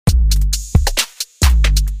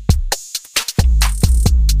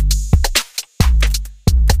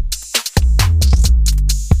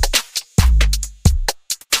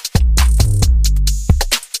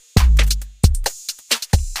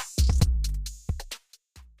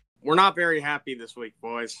We're not very happy this week,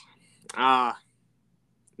 boys. Not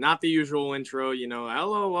the usual intro,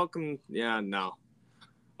 hello, welcome. Yeah, no.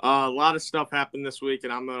 A lot of stuff happened this week,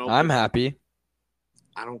 and I'm going to I'm open. happy.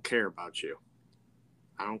 I don't care about you.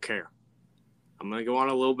 I don't care. I'm going to go on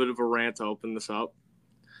a little bit of a rant to open this up.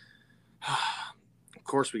 Of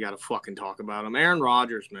course, we got to fucking talk about him. Aaron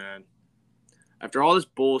Rodgers, man. After all this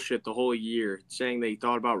bullshit the whole year, saying that he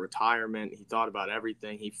thought about retirement, he thought about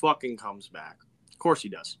everything, he fucking comes back. Of course he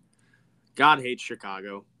does. God hates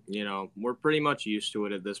Chicago. We're pretty much used to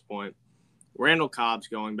it at this point. Randall Cobb's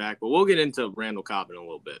going back, but we'll get into Randall Cobb in a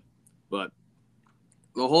little bit. But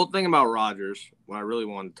the whole thing about Rodgers, what I really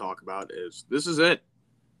wanted to talk about is this is it.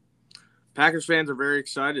 Packers fans are very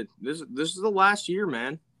excited. This is the last year,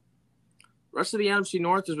 man. The rest of the NFC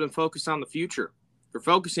North has been focused on the future. They're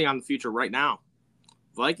focusing on the future right now.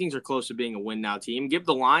 Vikings are close to being a win-now team. Give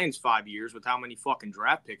the Lions 5 years with how many fucking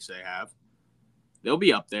draft picks they have. They'll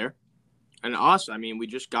be up there. And us, we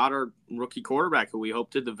just got our rookie quarterback who we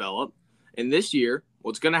hope to develop. And this year,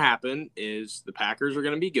 what's going to happen is the Packers are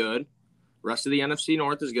going to be good. The rest of the NFC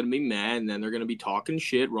North is going to be mad, and then they're going to be talking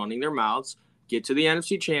shit, running their mouths, get to the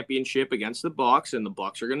NFC Championship against the Bucs, and the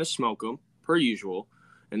Bucs are going to smoke them, per usual.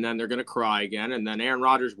 And then they're going to cry again, and then Aaron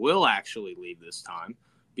Rodgers will actually leave this time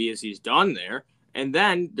because he's done there. And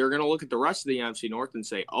then they're going to look at the rest of the NFC North and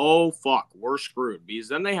say, oh, fuck, we're screwed. Because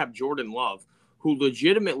then they have Jordan Love, who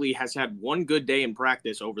legitimately has had one good day in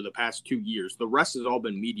practice over the past 2 years. The rest has all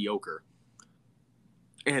been mediocre.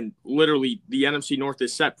 And literally, the NFC North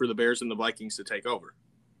is set for the Bears and the Vikings to take over.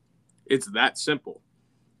 It's that simple.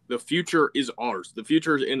 The future is ours. The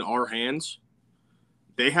future is in our hands.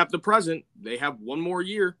 They have the present. They have one more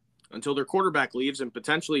year until their quarterback leaves and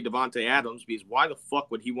potentially Devontae Adams, because why the fuck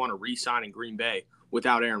would he want to re-sign in Green Bay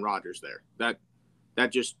without Aaron Rodgers there?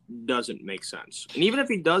 That just doesn't make sense. And even if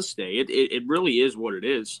he does stay, it really is what it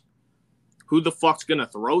is. Who the fuck's going to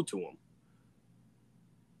throw to him?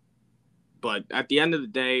 But at the end of the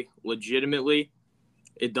day, legitimately,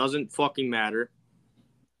 it doesn't fucking matter.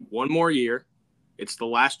 One more year. It's the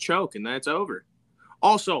last choke, and then it's over.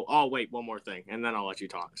 Also, wait, one more thing, and then I'll let you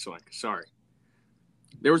talk, Swink. Sorry.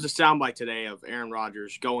 There was a soundbite today of Aaron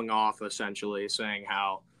Rodgers going off, essentially, saying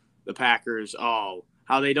how the Packers, how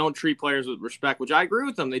they don't treat players with respect, which I agree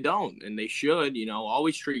with them. They don't, and they should.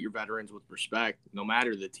 Always treat your veterans with respect, no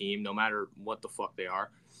matter the team, no matter what the fuck they are.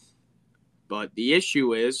 But the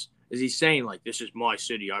issue is he's saying, like, this is my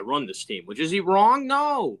city, I run this team. Which, is he wrong?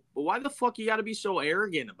 No. But why the fuck you got to be so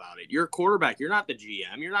arrogant about it? You're a quarterback. You're not the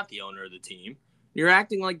GM. You're not the owner of the team. You're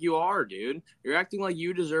acting like you are, dude. You're acting like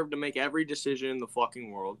you deserve to make every decision in the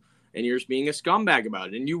fucking world, and you're just being a scumbag about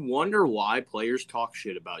it. And you wonder why players talk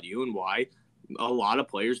shit about you and why a lot of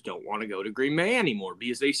players don't want to go to Green Bay anymore,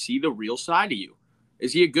 because they see the real side of you.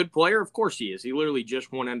 Is he a good player? Of course he is. He literally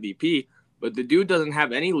just won MVP, but the dude doesn't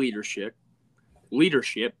have any leadership.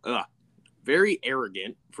 Very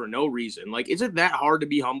arrogant for no reason. Like, is it that hard to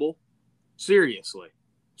be humble? Seriously.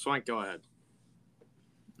 Swank, go ahead.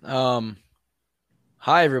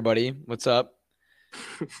 Hi everybody. What's up?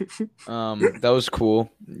 That was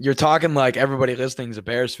cool. You're talking like everybody listening is a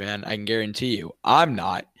Bears fan. I can guarantee you. I'm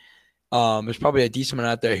not. There's probably a decent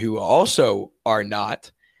amount out there who also are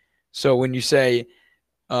not. So when you say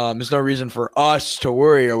there's no reason for us to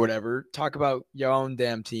worry or whatever, talk about your own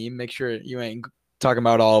damn team. Make sure you ain't talking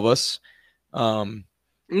about all of us. I'm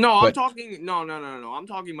talking. No. I'm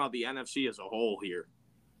talking about the NFC as a whole here.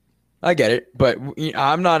 I get it, but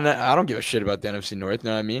I'm not. I don't give a shit about the NFC North. You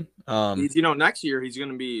know what I mean? Next year he's going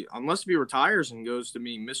to be, unless if he retires and goes to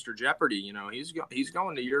be Mr. Jeopardy. He's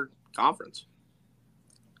going to your conference.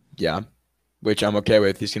 Yeah, which I'm okay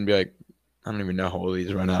with. He's going to be like, I don't even know how old he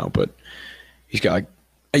is right now, but he's got like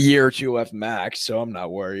a year or two left max, so I'm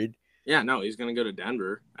not worried. Yeah, no, he's going to go to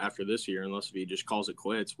Denver after this year, unless if he just calls it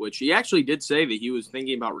quits. Which he actually did say that he was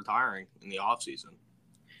thinking about retiring in the offseason.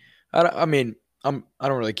 I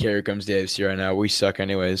don't really care who comes to the AFC right now. We suck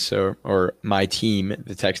anyways. So, or my team,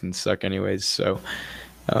 the Texans suck anyways. So,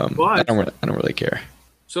 I don't really care.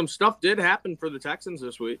 Some stuff did happen for the Texans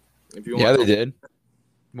this week. If you want, they did.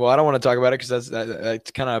 Well, I don't want to talk about it because that's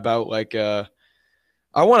kind of about like.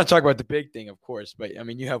 I want to talk about the big thing, of course, but I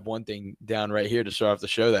mean, you have one thing down right here to start off the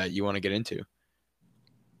show that you want to get into.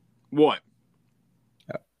 What?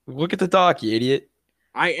 Look at the doc, you idiot.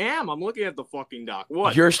 I am. I'm looking at the fucking doc.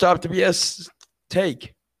 What? Your Stop the BS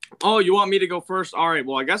take. Oh, you want me to go first? All right.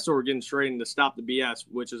 Well, I guess we're getting straight into Stop the BS,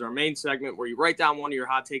 which is our main segment where you write down one of your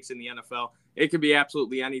hot takes in the NFL. It could be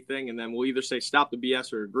absolutely anything, and then we'll either say stop the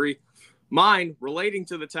BS or agree. Mine relating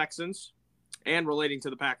to the Texans and relating to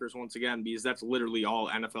the Packers once again, because that's literally all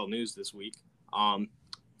NFL news this week.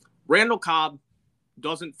 Randall Cobb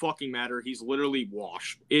doesn't fucking matter. He's literally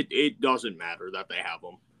washed. It doesn't matter that they have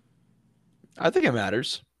him. I think it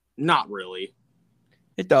matters. Not really.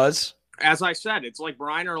 It does. As I said, it's like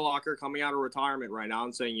Brian Urlacher coming out of retirement right now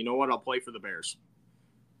and saying, you know what, I'll play for the Bears.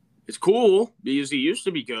 It's cool because he used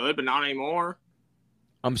to be good, but not anymore.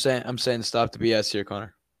 I'm saying stop the BS here,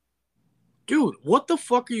 Connor. Dude, what the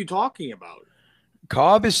fuck are you talking about?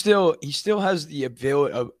 Cobb is still has the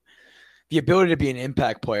ability to be an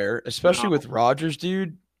impact player, especially with Rodgers,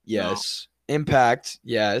 dude. Yes. No. Impact,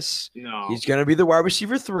 yes. No. He's gonna be the wide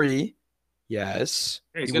receiver 3. Yes.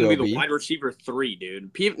 He's going to be the wide receiver 3,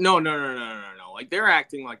 dude. No. Like, they're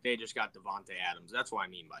acting like they just got Devontae Adams. That's what I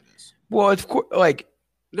mean by this. Well, of course, like,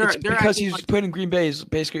 they're because he's played in Green Bay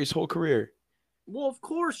basically his whole career. Well, of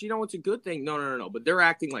course, it's a good thing. No. But they're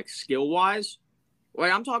acting like skill-wise.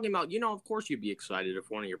 Like, I'm talking about, of course you'd be excited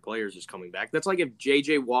if one of your players is coming back. That's like if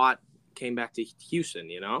J.J. Watt came back to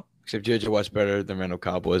Houston, Except J.J. Watt's better than Randall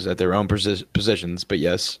Cobb was at their own positions, but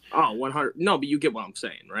yes. Oh, 100. No, but you get what I'm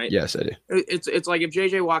saying, right? Yes, I do. It's like if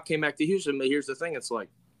J.J. Watt came back to Houston, but here's the thing. It's like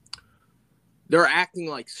they're acting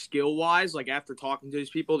like skill-wise. Like, after talking to these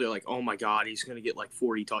people, they're like, oh, my God, he's going to get like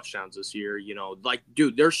 40 touchdowns this year. Like,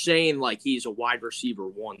 dude, they're saying like he's a wide receiver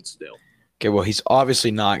 1 still. Okay, well, he's obviously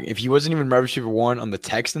not. If he wasn't even wide receiver 1 on the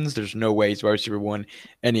Texans, there's no way he's wide receiver 1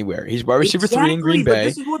 anywhere. He's wide receiver 3 in Green Bay. But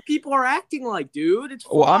this is what people are acting like, dude. It's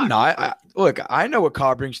well, I'm not. Look, I know what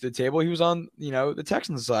Cobb brings to the table. He was on, the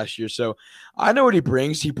Texans last year, so I know what he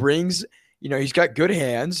brings. He brings, he's got good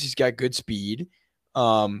hands. He's got good speed.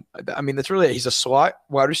 That's really it. He's a slot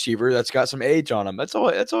wide receiver that's got some age on him. That's all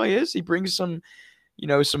he is. He brings some,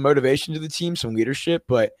 some motivation to the team, some leadership,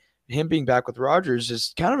 but him being back with Rodgers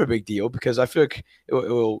is kind of a big deal because I feel like it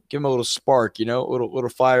will give him a little spark, a little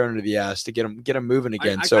fire under the ass to get him moving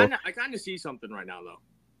again. I kind of see something right now though.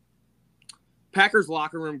 Packers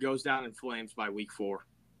locker room goes down in flames by week 4.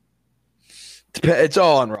 It's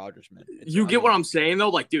all on Rodgers, man. You get what I'm saying though?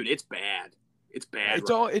 Like, dude, it's bad. It's bad.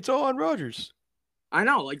 It's all on Rodgers. I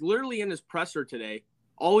know. Like, literally in his presser today,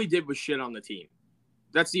 all he did was shit on the team.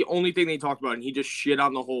 That's the only thing they talked about, and he just shit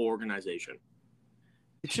on the whole organization.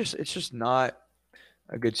 It's just not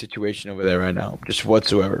a good situation over there right now, just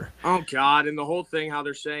whatsoever. Oh, God. And the whole thing, how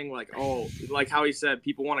they're saying, like, oh, like how he said,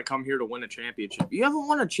 people want to come here to win a championship. You haven't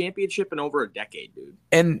won a championship in over a decade, dude.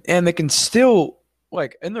 And they can still,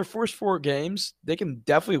 like, in their first 4 games, they can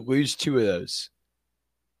definitely lose 2 of those.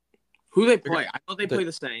 Who they play? I know they play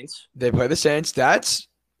the Saints. They play the Saints. That's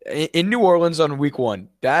in New Orleans on week 1.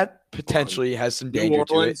 That potentially has some danger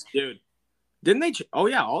to it. Dude. Didn't they? Oh,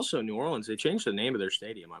 yeah. Also, New Orleans. They changed the name of their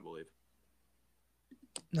stadium, I believe.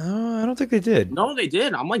 No, I don't think they did. No, they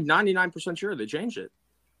did. I'm like 99% sure they changed it.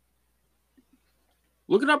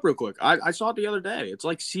 Look it up real quick. I saw it the other day. It's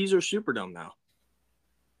like Caesar Superdome now.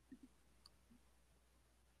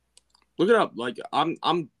 Look it up. Like,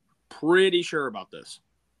 I'm pretty sure about this.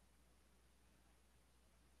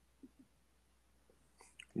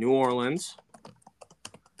 New Orleans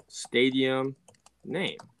stadium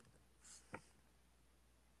name.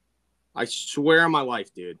 I swear on my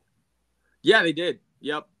life, dude. Yeah, they did.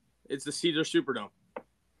 Yep. It's the Caesar Superdome.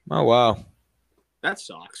 Oh, wow. That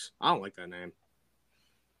sucks. I don't like that name.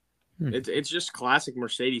 It's just classic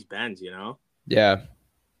Mercedes-Benz, Yeah.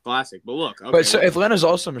 Classic. But look. Okay, but so Atlanta's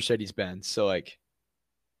also Mercedes-Benz, so like.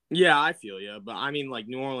 Yeah, I feel you. But I mean, like,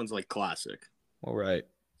 New Orleans, like, classic. All right.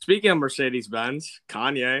 Speaking of Mercedes-Benz,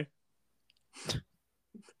 Kanye.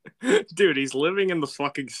 Dude, he's living in the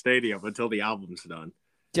fucking stadium until the album's done.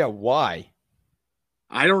 Yeah, why?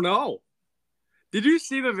 I don't know. Did you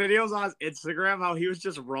see the videos on his Instagram how he was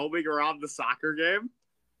just roaming around the soccer game?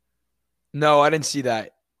 No, I didn't see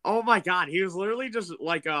that. Oh my God, he was literally just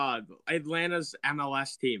like Atlanta's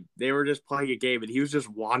MLS team. They were just playing a game and he was just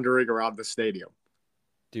wandering around the stadium.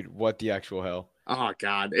 Dude, what the actual hell? Oh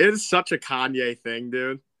God, it is such a Kanye thing,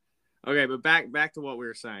 dude. Okay, but back to what we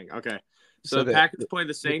were saying. Okay. So the Packers play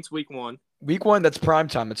the Saints week 1. Week 1, that's prime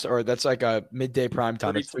time. That's like a midday prime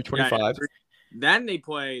time. It's 3:25. Then they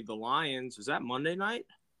play the Lions. Is that Monday night?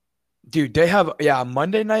 Dude, they have a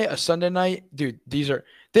Monday night, a Sunday night. Dude,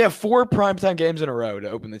 they have 4 primetime games in a row to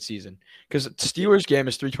open the season. Because Steelers game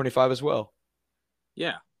is 3:25 as well.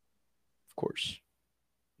 Yeah. Of course.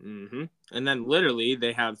 Mm-hmm. And then literally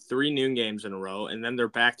they have 3 noon games in a row, and then they're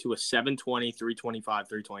back to a 7:20, 3:25,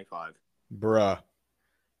 3:25. Bruh.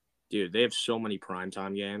 Dude, they have so many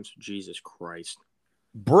primetime games. Jesus Christ.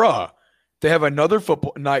 Bruh. They have another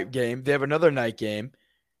football night game. They have another night game.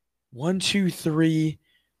 1, 2, 3,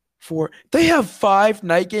 4. They have 5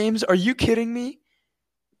 night games. Are you kidding me?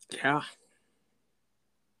 Yeah.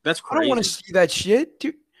 That's crazy. I don't want to see that shit.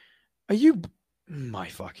 Dude, are you – my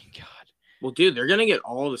fucking God. Well, dude, they're gonna get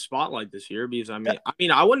all the spotlight this year because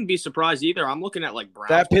I wouldn't be surprised either. I'm looking at like Browns.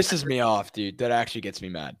 That pisses me off, dude. That actually gets me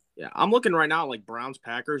mad. Yeah, I'm looking right now at like Browns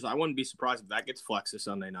Packers. I wouldn't be surprised if that gets flexed this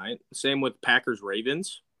Sunday night. Same with Packers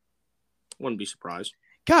Ravens. Wouldn't be surprised.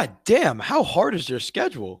 God damn, how hard is their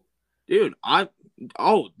schedule? Dude, the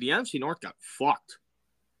NFC North got fucked.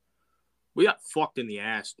 We got fucked in the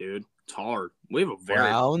ass, dude. It's hard. We have a very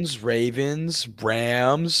Browns, Ravens,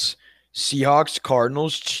 Rams, Seahawks,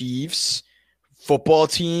 Cardinals, Chiefs, football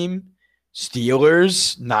team,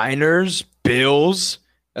 Steelers, Niners, Bills.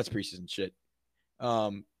 That's preseason shit.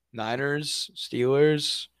 Niners,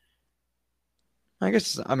 Steelers.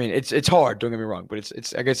 It's hard. Don't get me wrong, but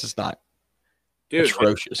it's. I guess it's not. Dude,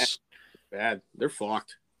 atrocious. Bad. They're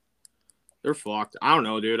fucked. They're fucked. I don't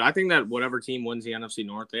know, dude. I think that whatever team wins the NFC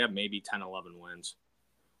North, they have maybe 10, 11 wins.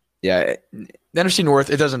 Yeah, the NFC North,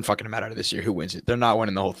 it doesn't fucking matter this year who wins it. They're not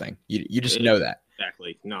winning the whole thing. You just know that.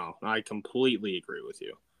 Exactly. No, I completely agree with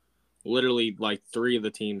you. Literally, like 3 of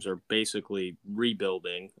the teams are basically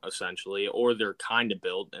rebuilding, essentially, or they're kind of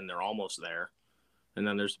built and they're almost there. And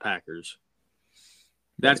then there's the Packers.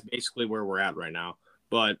 That's basically where we're at right now.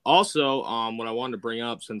 But also, what I wanted to bring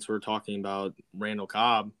up, since we're talking about Randall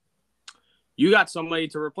Cobb, you got somebody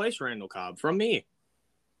to replace Randall Cobb from me.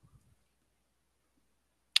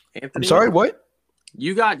 Anthony I'm sorry, Miller. what?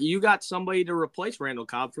 You got somebody to replace Randall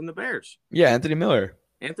Cobb from the Bears. Yeah, Anthony Miller.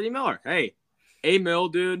 Anthony Miller. Hey, A-Mill,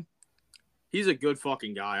 dude. He's a good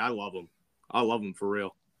fucking guy. I love him. I love him for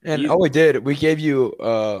real. And we did. We gave you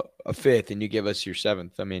a 5th, and you gave us your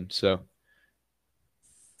 7th. I mean, so.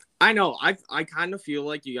 I know. I kind of feel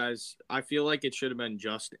like you guys. I feel like it should have been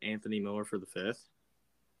just Anthony Miller for the 5th.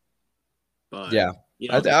 But yeah,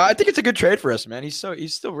 I think it's a good trade for us, man. He's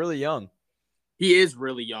still really young. He is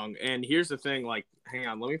really young. And here's the thing. Like, hang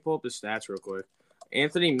on. Let me pull up his stats real quick.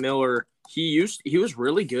 Anthony Miller. He was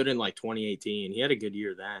really good in like 2018. He had a good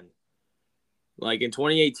year then. Like in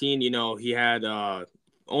 2018, he had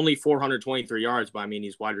only 423 yards, but I mean,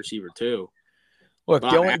 he's wide receiver too. Look,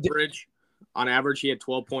 on average, he had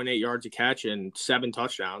 12.8 yards a catch and 7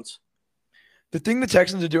 touchdowns. The thing the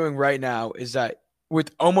Texans are doing right now is that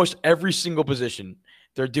with almost every single position,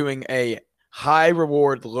 they're doing a high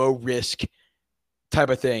reward, low risk type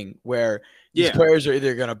of thing where these players are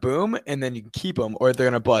either going to boom and then you can keep them, or they're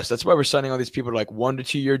going to bust. That's why we're signing all these people to like 1 to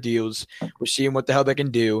 2 year deals. We're seeing what the hell they can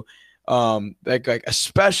do. Like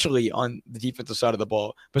especially on the defensive side of the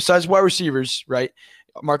ball, besides wide receivers, right?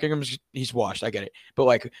 Mark Ingram's, he's washed. I get it. But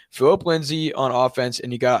like Phillip Lindsay on offense,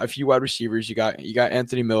 and you got a few wide receivers. You got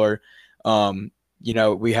Anthony Miller.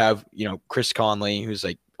 We have, Chris Conley, who's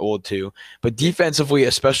like old too. But defensively,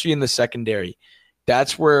 especially in the secondary,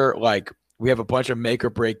 that's where like we have a bunch of make or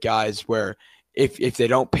break guys where if they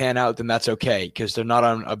don't pan out, then that's okay because they're not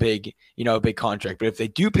on a big contract. But if they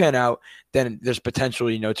do pan out, then there's potential,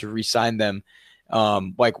 to re-sign them.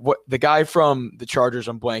 Like what the guy from the Chargers,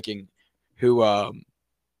 I'm blanking, who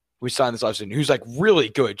we signed this offseason, who's like really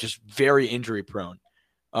good, just very injury prone.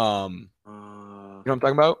 You know what I'm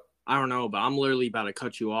talking about? I don't know, but I'm literally about to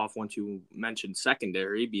cut you off once you mentioned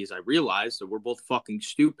secondary because I realized that we're both fucking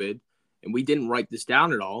stupid and we didn't write this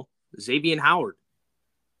down at all. Xavier Howard.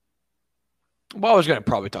 Well, I was going to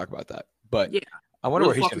probably talk about that, but yeah, I wonder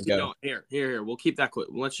where he's going to go. Here. We'll keep that quick.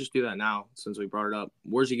 Let's just do that now since we brought it up.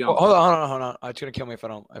 Where's he going? Hold on. It's going to kill me if I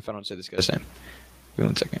don't say this guy's name. Give me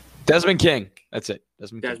 1 second. Desmond King. That's it.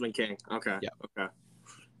 Desmond King. Okay. Yeah. Okay.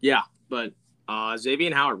 Yeah, but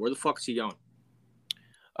Xavier Howard, where the fuck is he going?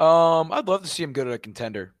 I'd love to see him go to a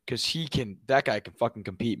contender because that guy can fucking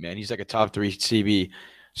compete, man. He's like a top 3 CB.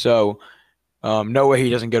 So, no way he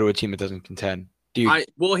doesn't go to a team that doesn't contend. Dude,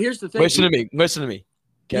 here's the thing. Listen to me.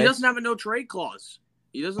 Okay? He doesn't have a no trade clause.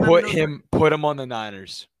 He doesn't put him on the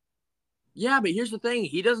Niners. Yeah, but here's the thing.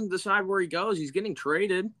 He doesn't decide where he goes. He's getting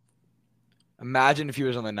traded. Imagine if he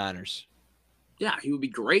was on the Niners. Yeah, he would be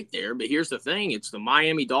great there. But here's the thing. It's the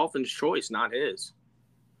Miami Dolphins' choice, not his.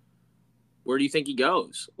 Where do you think he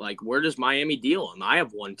goes? Like, where does Miami deal him? I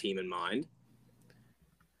have one team in mind.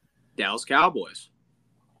 Dallas Cowboys.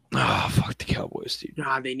 Oh, fuck the Cowboys, dude.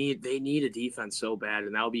 God, they need a defense so bad,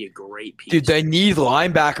 and that would be a great piece. Dude, they need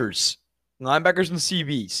linebackers. Linebackers and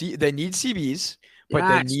CB. They need CBs,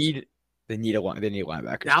 but they need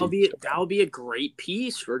linebackers. That would be a great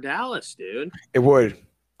piece for Dallas, dude. It would.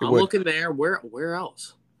 I'm looking there. Where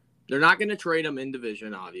else? They're not going to trade him in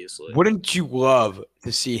division, obviously. Wouldn't you love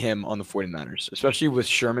to see him on the 49ers, especially with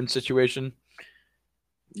Sherman's situation?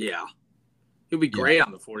 Yeah. He'll be great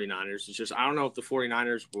on the 49ers. It's just I don't know if the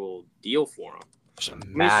 49ers will deal for him. Just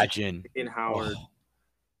imagine. In Howard. Oh.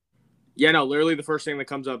 Yeah, no, literally the first thing that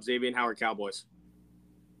comes up, Xavier Howard Cowboys.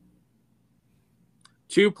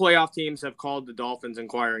 2 playoff teams have called the Dolphins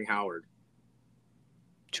inquiring Howard.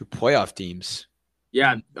 2 playoff teams.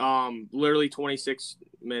 Yeah, literally 26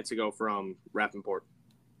 minutes ago from Rappaport.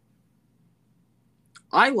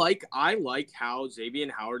 I like how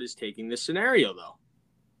Xavier Howard is taking this scenario, though.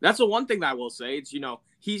 That's the one thing that I will say. It's,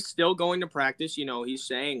 he's still going to practice. He's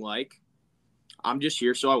saying, like, I'm just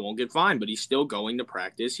here so I won't get fined. But he's still going to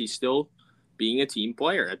practice. He's still being a team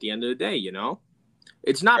player at the end of the day,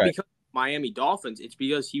 It's not because of Miami Dolphins. It's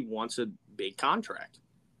because he wants a big contract.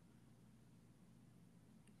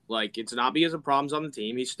 Like, it's not because of problems on the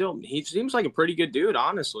team. He seems like a pretty good dude,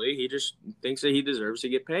 honestly. He just thinks that he deserves to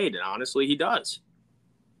get paid. And honestly, he does.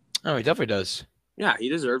 Oh, he definitely does. Yeah, he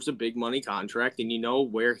deserves a big money contract, and you know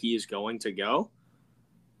where he is going to go?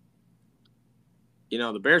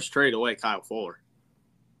 The Bears trade away Kyle Fuller.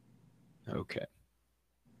 Okay.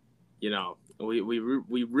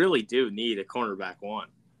 We really do need a cornerback one.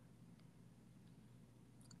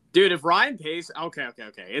 Dude, if Ryan Pace, okay,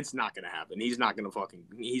 it's not going to happen. He's not going to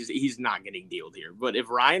he's not getting dealed here. But if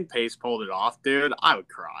Ryan Pace pulled it off, dude, I would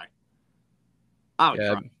cry. I would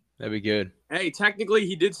cry. That'd be good. Hey, technically,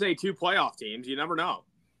 he did say 2 playoff teams. You never know.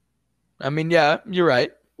 I mean, yeah, you're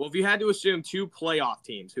right. Well, if you had to assume 2 playoff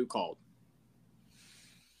teams, who called?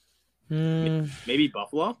 Maybe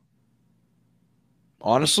Buffalo?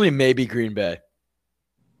 Honestly, maybe Green Bay.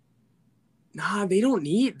 Nah, they don't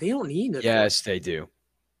need it. Yes, they do.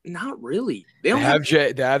 Not really. They have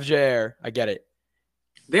JR. I get it.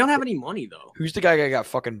 They don't have any money, though. Who's the guy that got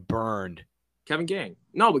fucking burned? Kevin King.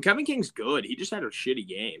 No, but Kevin King's good. He just had a shitty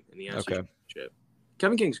game in the NFC Championship.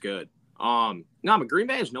 Kevin King's good. No, but Green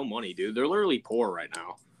Bay has no money, dude. They're literally poor right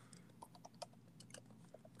now.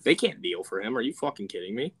 They can't deal for him. Are you fucking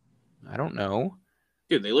kidding me? I don't know.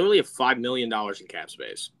 Dude, they literally have $5 million in cap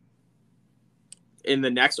space. In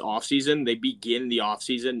the next offseason, they begin the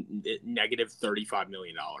offseason at negative $35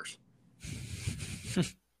 million.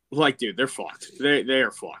 Like, dude, they're fucked. They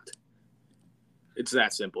are fucked. It's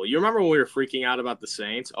that simple. You remember when we were freaking out about the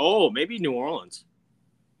Saints? Oh, maybe New Orleans.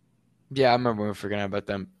 Yeah, I remember we were freaking out about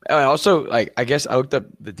them. Also, I guess I looked up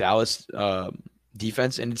the Dallas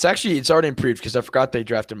defense, and it's already improved because I forgot they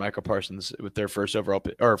drafted Michael Parsons with their first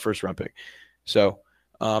round pick. So,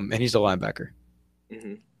 and he's a linebacker.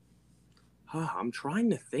 Mm-hmm. I'm trying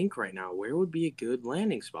to think right now. Where would be a good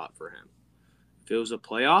landing spot for him? If it was a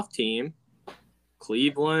playoff team,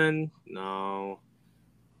 Cleveland, no.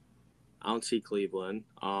 I don't see Cleveland.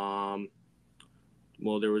 Well,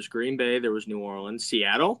 there was Green Bay. There was New Orleans.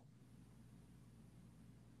 Seattle?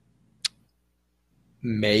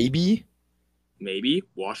 Maybe.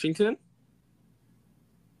 Washington?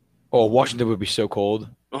 Oh, Washington would be so cold.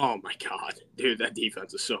 Oh, my God. Dude, that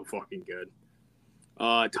defense is so fucking good.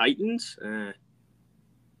 Titans?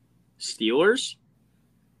 Steelers?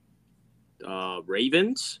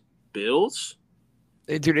 Ravens? Bills?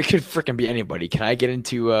 Dude, it could freaking be anybody. Can I get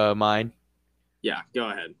into mine? Yeah, go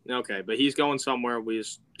ahead. Okay, but he's going somewhere. We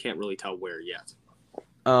just can't really tell where yet.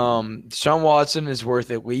 Sean Watson is worth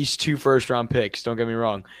at least 2 first-round picks. Don't get me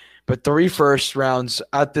wrong. But 3 first rounds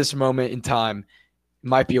at this moment in time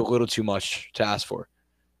might be a little too much to ask for.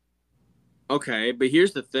 Okay, but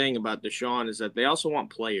here's the thing about Deshaun is that they also want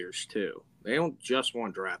players too. They don't just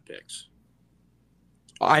want draft picks.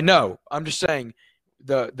 I know. I'm just saying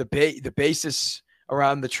the basis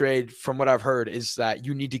around the trade, from what I've heard, is that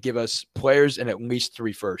you need to give us players and at least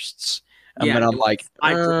 3 firsts. And then I'm like,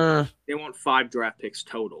 they want 5 draft picks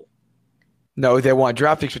total. No, they want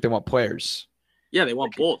draft picks, but they want players. Yeah, they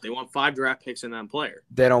want both. They want 5 draft picks and then player.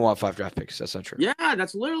 They don't want 5 draft picks. That's not true. Yeah,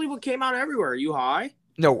 that's literally what came out everywhere. Are you high?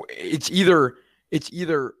 No, it's either it's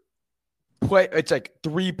like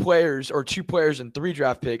 3 players or 2 players and 3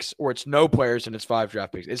 draft picks, or it's no players and it's 5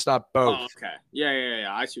 draft picks. It's not both. Oh, okay. Yeah.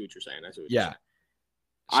 I see what you're saying. Yeah.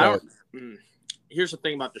 Here's the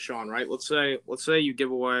thing about Deshaun, right? Let's say you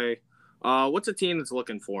give away what's a team that's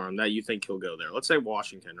looking for him that you think he'll go there? Let's say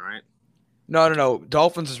Washington, right? No.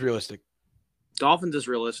 Dolphins is realistic. Dolphins is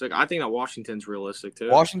realistic. I think that Washington's realistic too.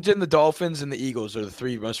 Washington, the Dolphins, and the Eagles are the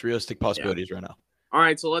 3 most realistic possibilities right now. All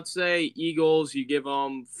right, so let's say Eagles, you give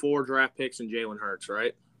them 4 draft picks and Jalen Hurts,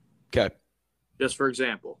 right? Okay. Just for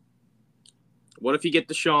example. What if you get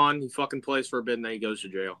Deshaun, he fucking plays for a bit, and then he goes to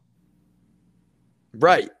jail?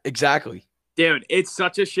 Right, exactly. Dude, it's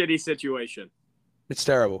such a shitty situation. It's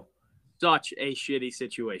terrible. Such a shitty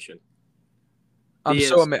situation.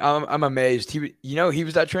 I'm amazed. He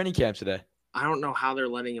was at training camp today. I don't know how they're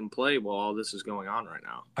letting him play while all this is going on right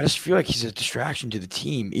now. I just feel like he's a distraction to the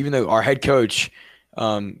team, even though our head coach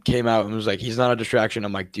came out and was like, he's not a distraction.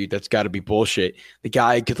 I'm like, dude, that's got to be bullshit. The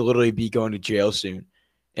guy could literally be going to jail soon.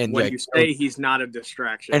 And When you say he's not a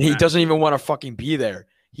distraction, and he doesn't even want to fucking be there.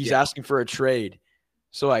 He's asking for a trade.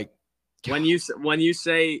 So like, when you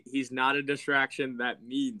say he's not a distraction, that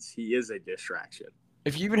means he is a distraction.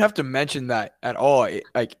 If you even have to mention that at all,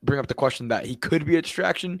 like bring up the question that he could be a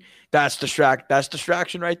distraction, that's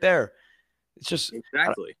distraction right there. It's just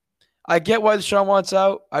exactly. I get why Deshaun wants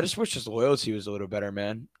out. I just wish his loyalty was a little better,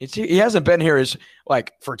 man. He hasn't been here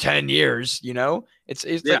for 10 years, you know? It's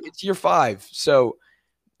like it's year 5. So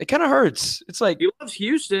it kind of hurts. It's like he loves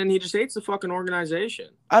Houston. He just hates the fucking organization.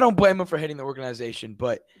 I don't blame him for hating the organization,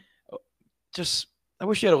 but just I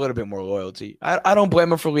wish he had a little bit more loyalty. I don't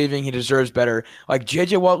blame him for leaving. He deserves better. Like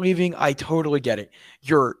JJ Watt leaving, I totally get it.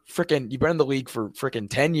 You've been in the league for freaking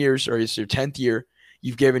 10 years, or it's your 10th year.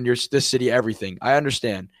 You've given this city everything. I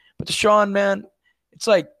understand. But Deshaun, man, it's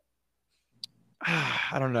like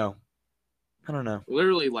I don't know.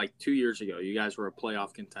 Literally like 2 years ago, you guys were a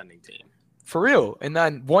playoff contending team. For real. And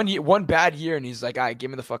then one bad year, and he's like, all right, get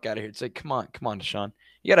me the fuck out of here. It's like, come on, Deshaun.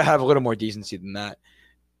 You got to have a little more decency than that.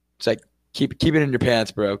 It's like, keep it in your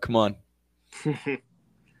pants, bro. Come on.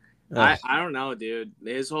 I don't know, dude.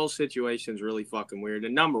 His whole situation's really fucking weird.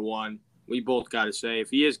 And number one, we both got to say, if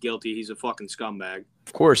he is guilty, he's a fucking scumbag.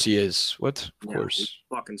 Of course he is. What? Of course. He's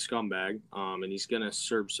a fucking scumbag. And he's going to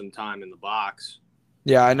serve some time in the box.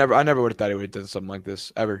 Yeah, I never would have thought he would have done something like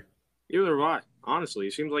this, ever. Neither have I. Honestly,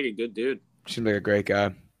 he seems like a good dude. Seems like a great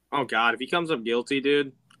guy. Oh, God. If he comes up guilty,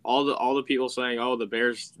 dude, all the people saying, oh, the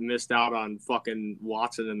Bears missed out on fucking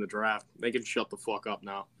Watson in the draft, they can shut the fuck up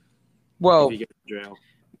now. Well, if he gets to jail.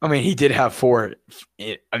 I mean, he did have 4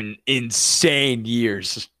 insane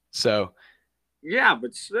years. So, yeah,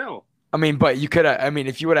 but still. I mean, but you could have. I mean,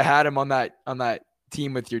 if you would have had him on that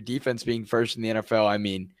team with your defense being first in the NFL, I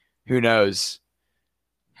mean, who knows?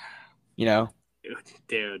 You know,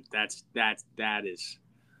 dude, that is.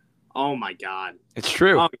 Oh my God, it's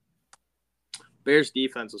true. Bears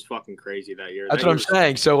defense was fucking crazy that year. That's what I'm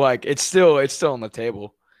saying. So like, it's still on the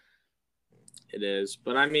table. It is,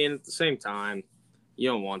 but I mean, at the same time, you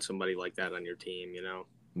don't want somebody like that on your team, you know.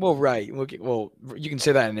 Well, right. Well, you can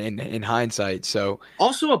say that in hindsight. So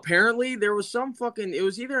also, apparently, there was some fucking. It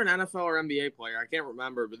was either an NFL or NBA player. I can't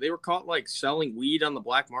remember, but they were caught like selling weed on the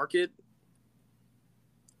black market.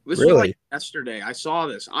 This was like yesterday. I saw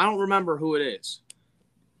this. I don't remember who it is.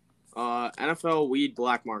 NFL weed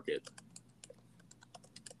black market.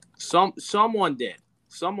 Someone did.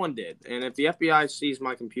 And if the FBI sees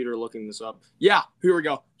my computer looking this up, yeah, here we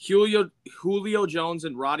go. Julio Jones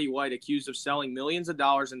and Roddy White accused of selling millions of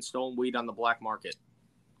dollars in stolen weed on the black market.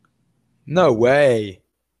 No way.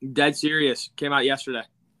 Dead serious. Came out yesterday.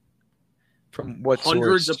 From what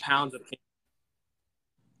Hundreds source? of pounds of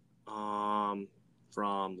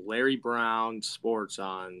from Larry Brown Sports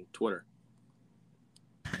on Twitter.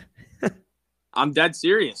 I'm dead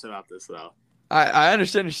serious about this though. I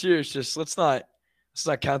understand you're serious. Just let's not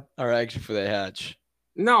count our eggs before they hatch.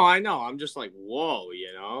 No, I know. I'm just like, whoa,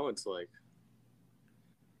 you know? It's like,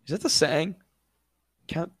 is that the saying?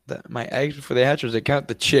 Count my eggs before they hatch, or does it count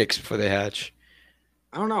the chicks before they hatch?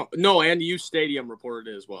 I don't know. No, and U Stadium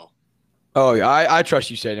reported it as well. Oh yeah, I trust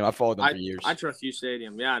U Stadium. I followed them for years. I trust U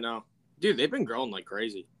Stadium. Yeah, I know. Dude, they've been growing like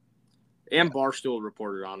crazy. And Barstool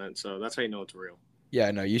reported on it, so that's how you know it's real. Yeah,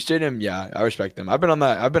 no, U Stadium. Yeah, I respect them. I've been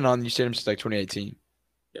on U Stadium since like 2018.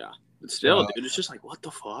 Yeah, but still, dude, it's just like, what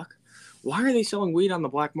the fuck? Why are they selling weed on the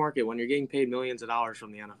black market when you're getting paid millions of dollars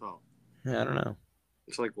from the NFL? Yeah, I don't know.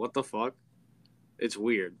 It's like, what the fuck? It's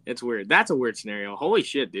weird. That's a weird scenario. Holy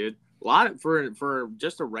shit, dude! A lot for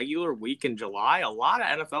just a regular week in July. A lot of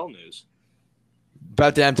NFL news.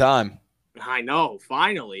 About damn time. I know.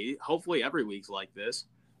 Finally, hopefully every week's like this.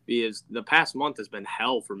 Because the past month has been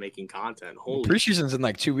hell for making content. Holy preseason's in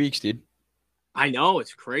like 2 weeks, dude. I know,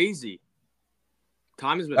 it's crazy.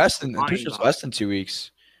 Time has been less than 2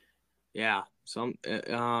 weeks. Yeah,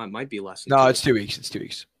 it might be less. No, it's 2 weeks. It's 2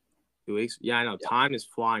 weeks. 2 weeks? Yeah, I know. Yeah. Time is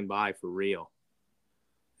flying by for real.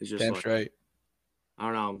 It's just damn straight. I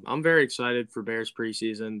don't know. I'm very excited for Bears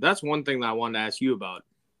preseason. That's one thing that I wanted to ask you about.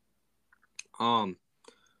 So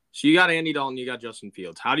you got Andy Dalton, you got Justin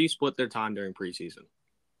Fields. How do you split their time during preseason?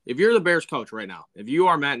 If you're the Bears coach right now, if you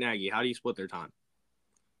are Matt Nagy, how do you split their time?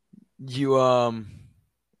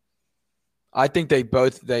 I think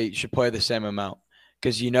they should play the same amount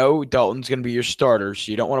because Dalton's going to be your starter, so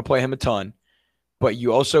you don't want to play him a ton, but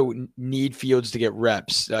you also need Fields to get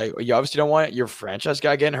reps. You obviously don't want your franchise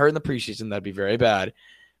guy getting hurt in the preseason; that'd be very bad.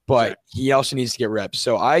 But he also needs to get reps.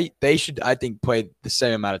 So they should, I think, play the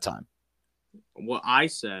same amount of time. What I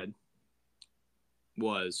said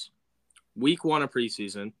was, week 1 of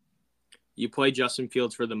preseason, you play Justin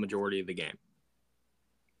Fields for the majority of the game.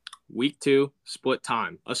 Week 2, split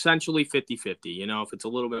time. Essentially 50-50. You know, if it's a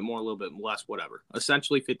little bit more, a little bit less, whatever.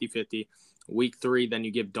 Essentially 50-50. Week 3, then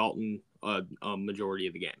you give Dalton a majority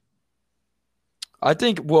of the game. I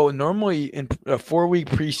think, well, normally in a 4-week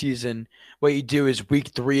preseason, what you do is week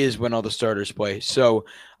 3 is when all the starters play. So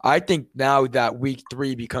I think now that week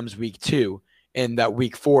 3 becomes week 2 and that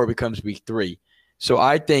week 4 becomes week 3. So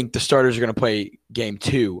I think the starters are going to play game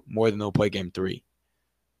 2 more than they'll play game 3.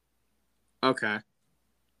 Okay.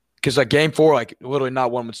 Because like game 4, like literally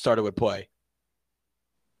not one starter would play.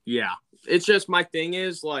 Yeah. It's just my thing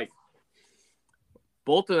is like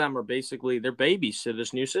both of them are basically they're babies to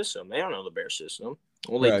this new system. They don't know the Bear system.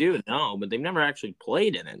 Well, they do know, but they've never actually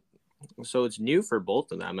played in it. So it's new for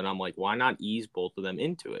both of them. And I'm like, why not ease both of them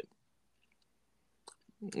into it?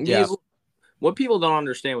 Yeah. What people don't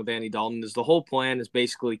understand with Andy Dalton is the whole plan is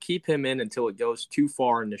basically keep him in until it goes too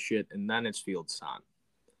far into shit, and then it's Fields' time.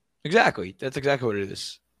 Exactly. That's exactly what it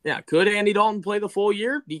is. Yeah. Could Andy Dalton play the full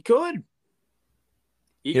year? He could.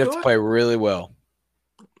 He'd have to play really well.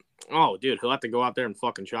 Oh, dude, he'll have to go out there and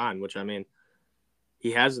fucking shine, which, I mean,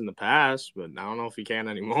 he has in the past, but I don't know if he can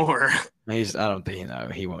anymore. I don't think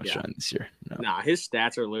he won't shine this year. No. Nah, his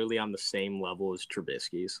stats are literally on the same level as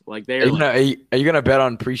Trubisky's. Like, are you going to bet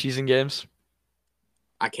on preseason games?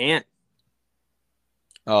 I can't.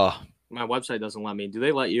 Oh. My website doesn't let me. Do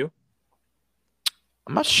they let you?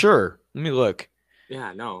 I'm not sure. Let me look.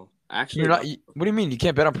 Yeah, no. Actually, you're not. What do you mean? You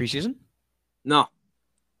can't bet on preseason? No.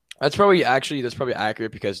 That's probably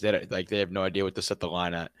accurate because they have no idea what to set the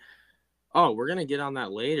line at. Oh, we're gonna get on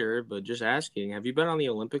that later, but just asking, have you been on the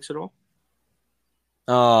Olympics at all?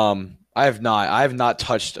 I have not. I have not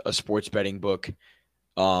touched a sports betting book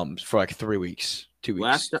for like 3 weeks, 2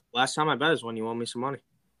 weeks. Last time I bet is when you won me some money.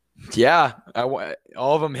 Yeah, all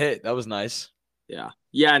of them hit. That was nice. Yeah.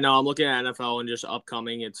 No, I'm looking at NFL and just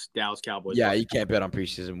upcoming. It's Dallas Cowboys. Yeah, you can't bet on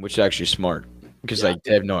preseason, which is actually smart because like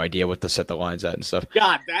they have no idea what to set the lines at and stuff.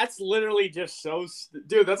 God, that's literally just so.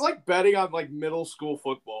 Dude, that's like betting on like middle school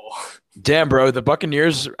football. Damn, bro, the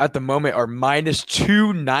Buccaneers at the moment are minus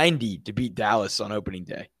 290 to beat Dallas on opening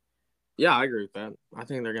day. Yeah, I agree with that. I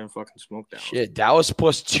think they're gonna fucking smoke Dallas. Shit, Dallas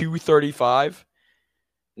plus 235.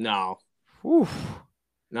 No. Whew.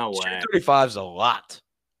 No way. 235 is a lot.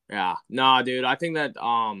 Yeah. Nah, dude. I think that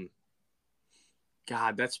God,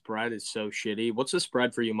 that spread is so shitty. What's the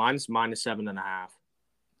spread for you? Mine's minus 7.5.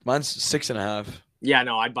 Mine's 6.5. Yeah,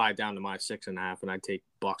 no, I'd buy it down to minus 6.5 and I'd take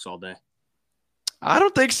Bucks all day. I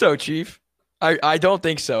don't think so, Chief. I don't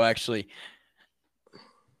think so, actually.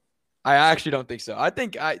 I actually don't think so. I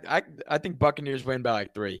think Buccaneers win by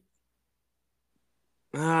like 3.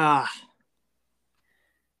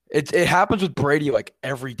 It happens with Brady like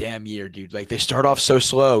every damn year, dude. Like they start off so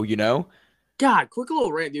slow, you know? God, quick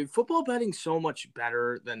little rant, dude. Football betting's so much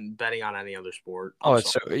better than betting on any other sport.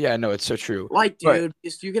 It's so true. Like, dude,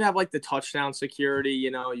 you can have like the touchdown security,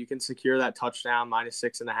 you know, you can secure that touchdown minus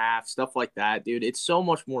 6.5, stuff like that, dude. It's so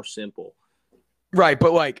much more simple. Right,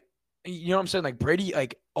 but like, you know what I'm saying? Like Brady,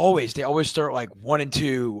 like they always start like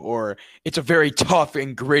 1-2, or it's a very tough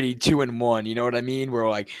and gritty 2-1. You know what I mean? Where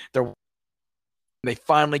like they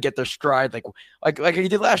finally get their stride, like he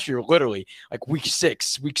did last year, literally, like week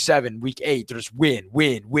 6, week 7, week 8, they're just win.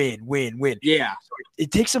 Yeah. So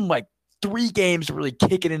it takes them like 3 games to really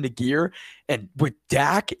kick it into gear. And with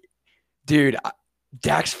Dak, dude,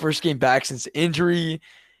 Dak's first game back since injury.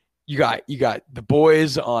 You got the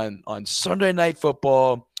boys on Sunday Night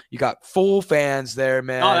Football. You got full fans there,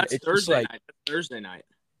 man. Oh, that's Thursday night. That's Thursday night.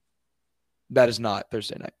 That is not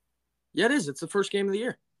Thursday night. Yeah, it is. It's the first game of the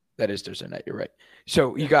year. That is Thursday night. You're right.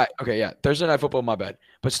 So you got Thursday Night Football. My bad,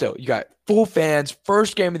 but still, you got full fans.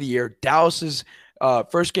 First game of the year. Dallas's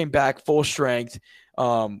first game back, full strength,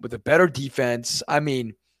 with a better defense. I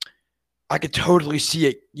mean, I could totally see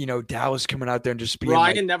it. You know, Dallas coming out there and just being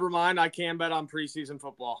Ryan. Never mind. I can bet on preseason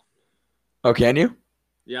football. Oh, can you?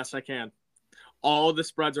 Yes, I can. All the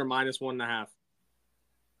spreads are minus 1.5.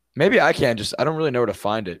 Maybe I can. I don't really know where to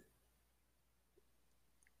find it,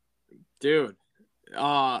 dude.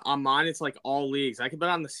 On mine, it's like all leagues. I can bet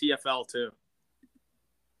on the CFL too.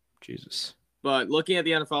 Jesus. But looking at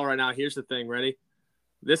the NFL right now, here's the thing. Ready?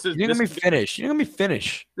 You didn't let me finish.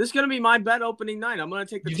 This is going to be my bet opening night. I'm going to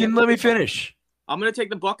take the. You didn't let me finish. I'm going to take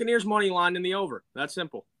the Buccaneers money line in the over. That's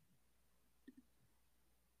simple.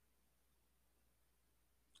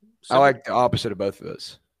 I like the opposite of both of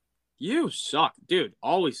those. You suck, dude.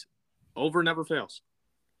 Always. Over never fails.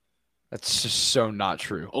 That's just so not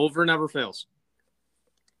true. Over never fails.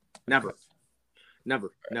 Never.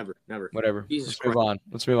 Whatever. Jesus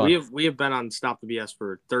Let's move on. We have been on Stop the BS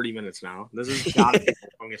for 30 minutes now. This is gotta be the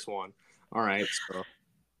longest one. All right. So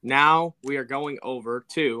now we are going over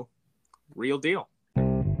to Real deal.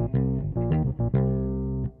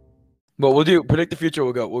 Well, we'll do predict the future.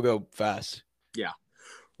 We'll go fast. Yeah.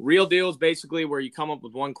 Real deal is basically where you come up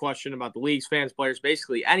with one question about the leagues, fans, players,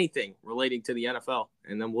 basically anything relating to the NFL,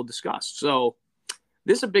 and then we'll discuss. So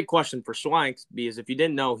this is a big question for Swanks because if you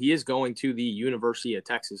didn't know, he is going to the University of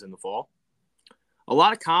Texas in the fall. A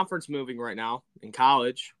lot of conference moving right now in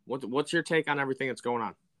college. What's your take on everything that's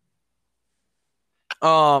going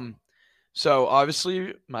on? So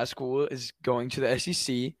obviously my school is going to the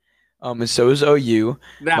SEC. And so is OU.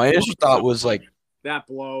 My initial thought was like that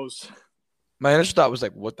blows. My initial thought was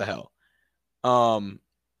like, what the hell?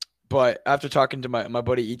 But after talking to my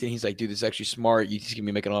buddy Ethan, he's like, dude, this is actually smart. UT's gonna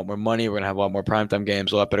be making a lot more money. We're gonna have a lot more primetime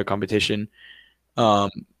games, a lot better competition.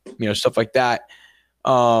 Stuff like that.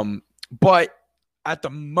 But at the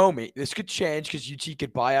moment, this could change because UT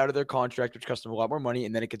could buy out of their contract, which costs them a lot more money,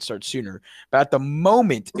 and then it could start sooner. But at the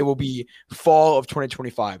moment, it will be fall of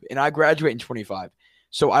 2025, and I graduate in 25.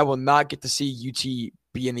 So I will not get to see UT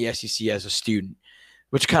be in the SEC as a student,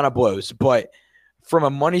 which kind of blows. But from a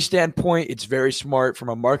money standpoint, it's very smart. From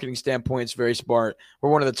a marketing standpoint, it's very smart.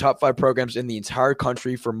 We're one of the top 5 programs in the entire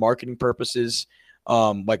country for marketing purposes,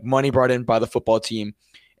 like money brought in by the football team.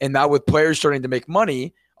 And now with players starting to make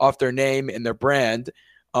money off their name and their brand,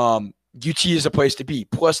 UT is a place to be.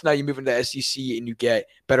 Plus, now you move into the SEC and you get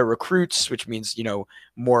better recruits, which means,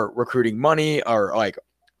 more recruiting money, or like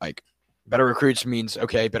better recruits means,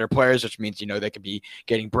 okay, better players, which means, they could be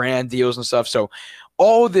getting brand deals and stuff. So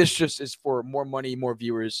all of this just is for more money, more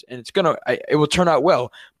viewers, and it will turn out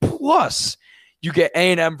well. Plus, you get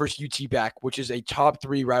A&M versus UT back, which is a top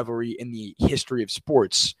 3 rivalry in the history of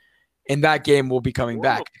sports. And that game will be coming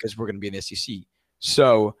back because we're going to be in the SEC.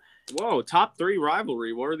 So, top 3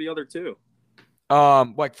 rivalry. What are the other 2?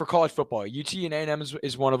 Like for college football, UT and A&M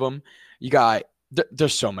is one of them. You got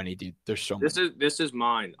there's so many, dude. There's so many. This is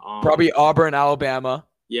mine. Probably Auburn, Alabama.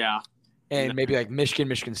 Yeah, and maybe like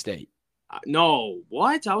Michigan State. No,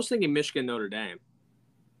 what? I was thinking Michigan, Notre Dame.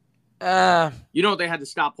 They had to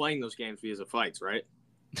stop playing those games because of fights, right?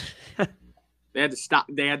 They had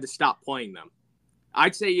to stop playing them.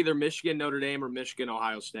 I'd say either Michigan, Notre Dame, or Michigan,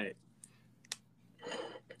 Ohio State.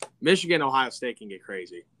 Michigan, Ohio State can get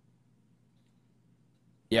crazy.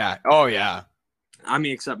 Yeah. Oh, yeah. I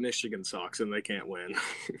mean, except Michigan sucks and they can't win.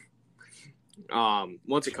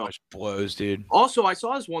 What's it called? Blows, dude. Also, I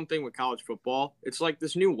saw this one thing with college football. It's like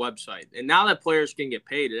this new website. And now that players can get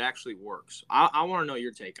paid, it actually works. I want to know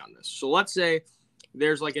your take on this. So let's say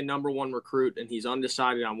there's like a number 1 recruit and he's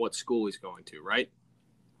undecided on what school he's going to, right?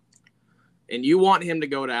 And you want him to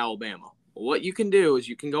go to Alabama. Well, what you can do is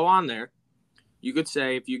you can go on there. You could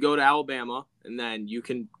say if you go to Alabama, and then you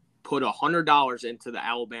can put $100 into the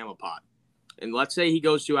Alabama pot. And let's say he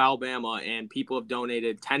goes to Alabama and people have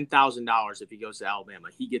donated $10,000 if he goes to Alabama.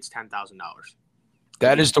 He gets $10,000.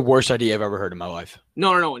 That is the worst idea I've ever heard in my life.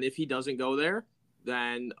 No. And if he doesn't go there,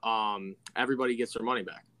 then everybody gets their money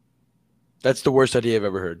back. That's the worst idea I've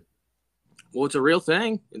ever heard. Well, it's a real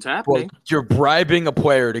thing. It's happening. Well, you're bribing a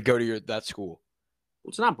player to go to that school. Well,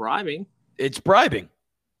 it's not bribing. It's bribing.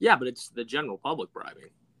 Yeah, but it's the general public bribing.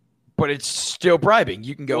 But it's still bribing.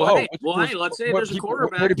 You can go, hey, let's say there's a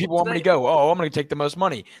quarterback. Where do people want me to go? Oh, I'm going to take the most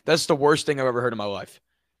money. That's the worst thing I've ever heard in my life.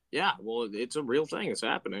 Yeah, well, it's a real thing. It's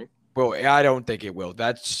happening. Well, I don't think it will.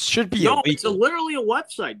 That should be illegal. No, it's literally a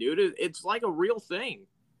website, dude. It's like a real thing.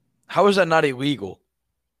 How is that not illegal?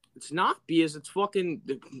 It's not because it's fucking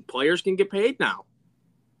the players can get paid now.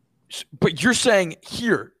 But you're saying,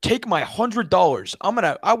 here, take my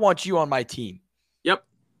 $100. I want you on my team. Yep.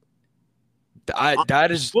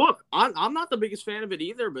 That is. Look, I'm not the biggest fan of it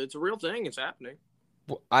either, but it's a real thing. It's happening.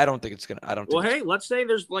 Well, I don't think it's gonna. Well, hey, let's say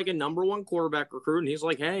there's like a number 1 quarterback recruit, and he's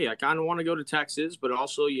like, hey, I kind of want to go to Texas, but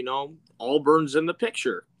also, Auburn's in the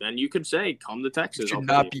picture. Then you could say, come to Texas. You should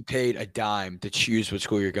not be paid a dime to choose what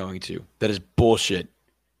school you're going to. That is bullshit.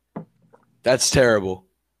 That's terrible.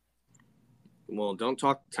 Well, don't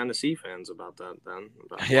talk to Tennessee fans about that then.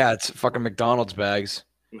 Yeah, it's fucking McDonald's bags.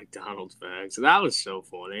 McDonald's bags. That was so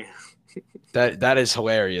funny. That is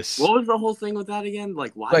hilarious. What was the whole thing with that again?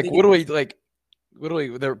 Like, why? Like,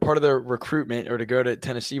 literally, they're part of their recruitment or to go to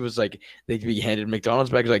Tennessee was like they'd be handed McDonald's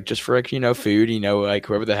bags, like just for food. Like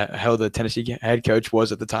whoever the hell the Tennessee head coach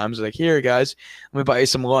was at the time was like, here guys, let me buy you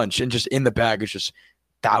some lunch, and just in the bag is just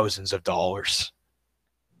thousands of dollars.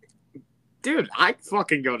 Dude, I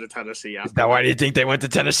fucking go to Tennessee. Now, why do you think they went to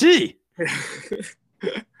Tennessee?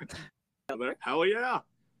 Hell yeah.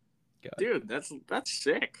 God. Dude, that's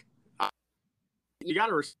sick. You got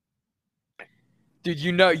to Dude,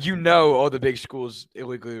 you know all the big schools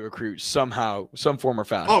illegally recruit somehow, some form or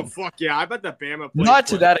fashion. Oh, fuck yeah. I bet the Bama Not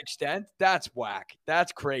to that extent. That's whack.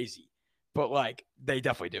 That's crazy. but like they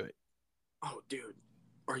definitely do it. Oh, dude,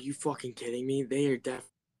 are you fucking kidding me? They are definitely.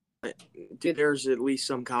 Dude, there's at least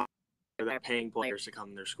some college that are paying players to come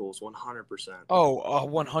to their schools. 100%. Oh,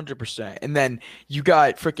 100%. And then you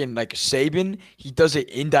got freaking like Saban. He does it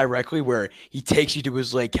indirectly where he takes you to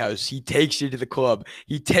his lake house. He takes you to the club.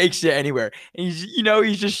 He takes you anywhere. And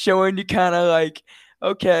he's just showing you kind of like,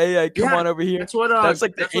 okay, like, come Yeah, on over here. that's what. That's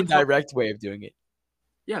like the That's what. indirect way of doing it.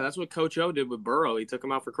 Yeah, that's what Coach O did with Burrow. He took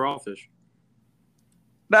him out for crawfish.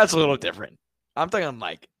 That's a little different. I'm thinking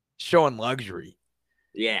like showing luxury.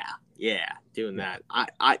 Yeah, doing that.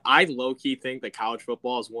 I low key think that college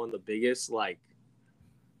football is one of the biggest like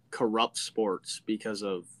corrupt sports because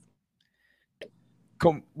of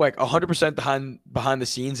Like 100% behind the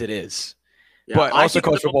scenes. It is, yeah. but I also think the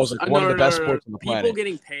college football is most, like one of the best no. sports on the People planet.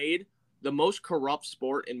 getting paid, the most corrupt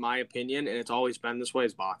sport in my opinion, and it's always been this way,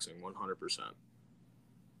 is boxing. 100%.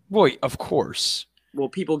 Well, of course. Well,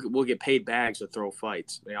 people will get paid bags to throw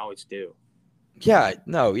fights. They always do. Yeah,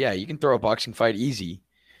 no, yeah, you can throw a boxing fight easy.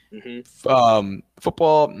 Mm-hmm.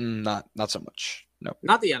 Football, not so much. No,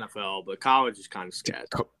 not the NFL, but college is kind of sketchy.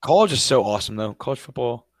 College is so awesome though. College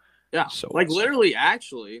football, yeah, so like awesome. literally,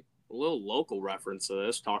 actually, a little local reference to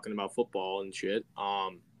this, talking about football and shit.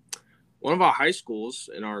 One of our high schools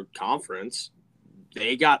in our conference,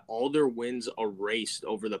 they got all their wins erased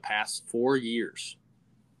over the past 4 years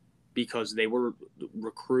because they were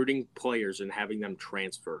recruiting players and having them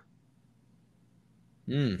transfer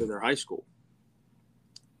to their high school.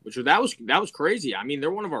 Which that was crazy. I mean,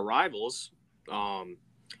 they're one of our rivals, and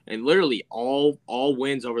literally all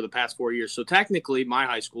wins over the past 4 years. So technically, my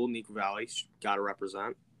high school, Nico Valley, got to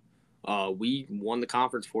represent. We won the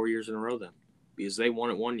conference 4 years in a row then, because they won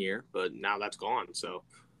it 1 year, but now that's gone. So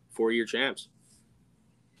 4-year champs.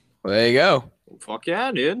 Well, there you go. Fuck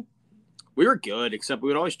yeah, dude. We were good, except we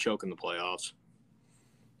would always choke in the playoffs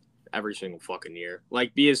every single fucking year.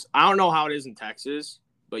 Like, because I don't know how it is in Texas.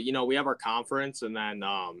 But, we have our conference, and then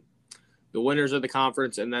the winners of the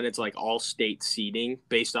conference, and then it's, like, all-state seeding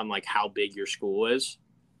based on, like, how big your school is.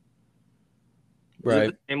 Right. Is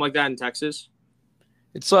it the same like that in Texas?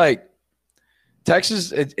 It's like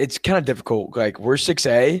Texas, it's kind of difficult. Like, we're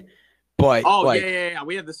 6A, but yeah.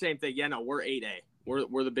 We have the same thing. Yeah, no, we're 8A.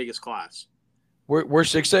 We're the biggest class. We're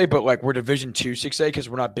 6A, but, like, we're Division 2 6A because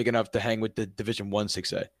we're not big enough to hang with the Division 1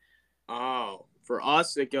 6A. Oh. For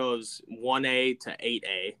us, it goes 1A to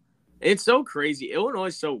 8A. It's so crazy. Illinois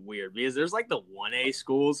is so weird because there's like the 1A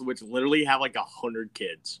schools, which literally have like 100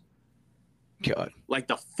 kids. God. Like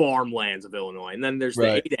the farmlands of Illinois. And then there's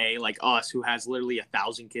the 8A, like us, who has literally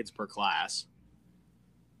 1,000 kids per class.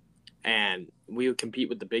 And we would compete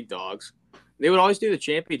with the big dogs. They would always do the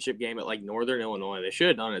championship game at like Northern Illinois. They should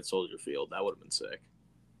have done it at Soldier Field. That would have been sick.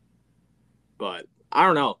 But I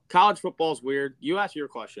don't know. College football is weird. You ask your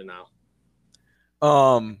question now.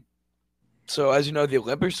 So as you know, the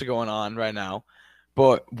Olympics are going on right now,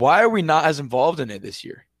 but why are we not as involved in it this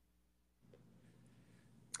year?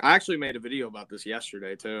 I actually made a video about this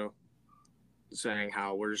yesterday too, saying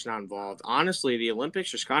how we're just not involved. Honestly, the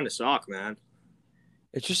Olympics just kind of suck, man.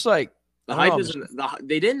 It's just like the hype isn't.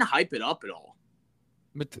 They didn't hype it up at all.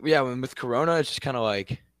 With Corona, it's just kind of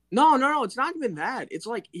like no. It's not even that. It's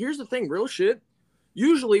like, here's the thing, real shit.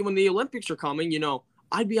 Usually when the Olympics are coming,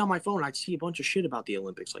 I'd be on my phone. I'd see a bunch of shit about the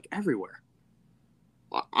Olympics, like everywhere.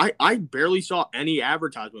 I barely saw any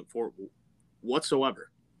advertisement for it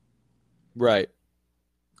whatsoever. Right.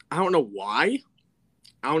 I don't know why.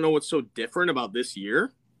 I don't know what's so different about this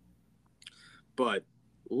year. But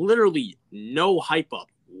literally no hype up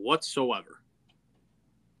whatsoever.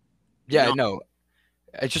 Yeah, no.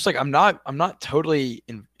 It's just like I'm not totally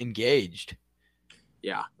engaged.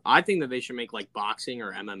 Yeah, I think that they should make like boxing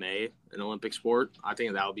or MMA an Olympic sport. I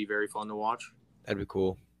think that would be very fun to watch. That'd be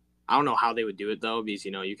cool. I don't know how they would do it though, because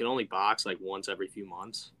you can only box like once every few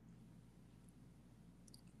months.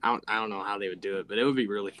 I don't know how they would do it, but it would be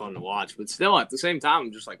really fun to watch. But still, at the same time,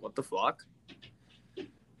 I'm just like, what the fuck?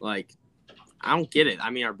 Like, I don't get it. I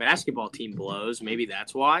mean, our basketball team blows. Maybe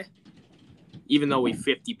that's why. Even though we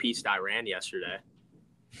 50-pieced Iran yesterday.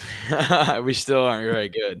 We still aren't very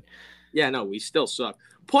good. Yeah, no, we still suck.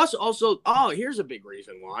 Plus, also, here's a big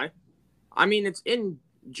reason why. I mean, it's in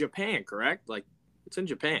Japan, correct? Like, it's in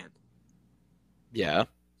Japan. Yeah.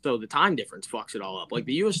 So the time difference fucks it all up. Like,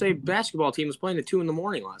 the USA basketball team was playing at 2 a.m.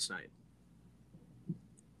 last night.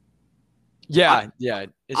 Yeah.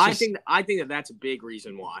 I think that that's a big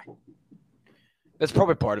reason why. That's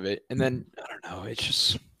probably part of it. And then, I don't know, it's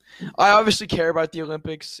just – I obviously care about the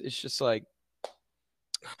Olympics. It's just like –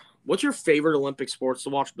 what's your favorite Olympic sports to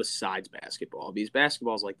watch besides basketball? Because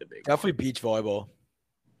basketball is like the big definitely one. Beach volleyball.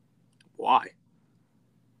 Why?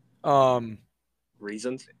 Um,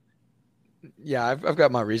 Reasons? yeah, I've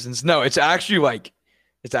got my reasons. No, it's actually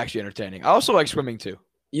entertaining. I also like swimming too.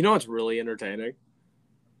 You know what's really entertaining?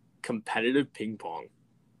 Competitive ping pong.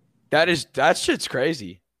 That shit's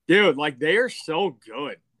crazy. Dude, like they are so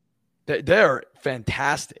good. They're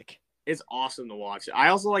fantastic. It's awesome to watch. I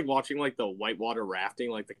also like watching like the whitewater rafting,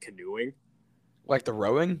 like the canoeing. Like the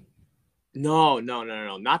rowing. No,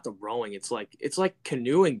 not the rowing. It's like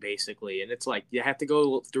canoeing basically, and it's like you have to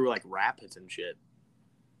go through like rapids and shit.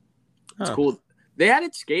 It's Huh. cool. They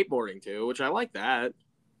added skateboarding too, which I like that.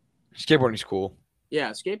 Skateboarding's cool. Yeah,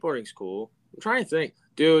 skateboarding's cool. I'm trying to think,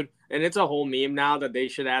 dude, and it's a whole meme now that they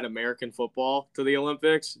should add American football to the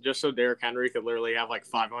Olympics just so Derrick Henry could literally have like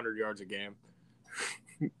 500 yards a game.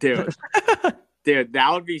 Dude, dude,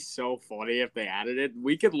 that would be so funny if they added it.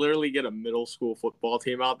 We could literally get a middle school football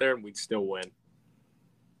team out there and we'd still win.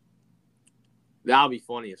 That would be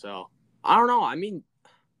funny as hell. I don't know. I mean,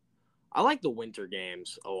 I like the winter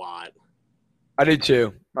games a lot I do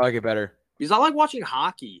too. I like it better. because I like watching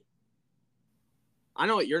hockey. I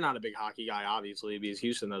know you're not a big hockey guy, obviously, because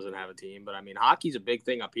Houston doesn't have a team. But I mean, hockey's a big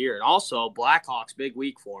thing up here, and also Blackhawks, big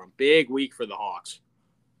week for them. Big week for the Hawks.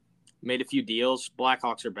 Made a few deals.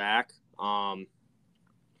 Blackhawks are back. But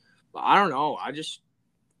I don't know. I'm just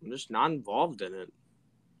not involved in it.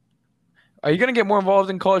 Are you gonna get more involved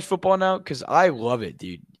in college football now? Because I love it,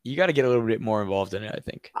 dude. You got to get a little bit more involved in it, I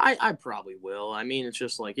think. I probably will. I mean, it's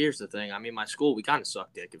just like here's the thing. I mean, my school we kind of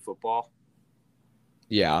suck dick at football,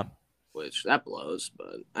 Yeah, which that blows.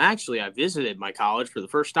 But actually, I visited my college for the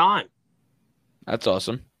first time, that's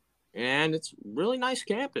awesome. and it's really nice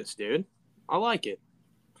campus, dude. I like it.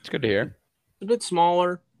 It's good to hear. It's a bit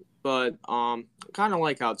smaller, but kind of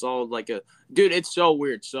like how it's all like a dude. It's so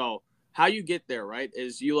weird. So how you get there, right?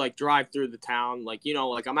 Is you like drive through the town, like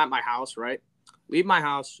like I'm at my house, right? Leave my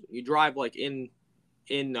house, you drive like in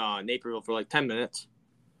Naperville for like 10 minutes.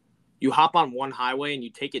 You hop on one highway and you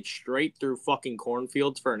take it straight through fucking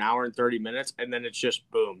cornfields for an hour and 30 minutes, and then it's just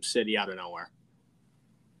boom, city out of nowhere.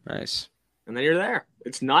 Nice. And then you're there.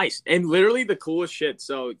 It's nice. And literally the coolest shit.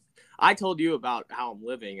 So I told you about how I'm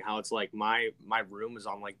living, how it's like my room is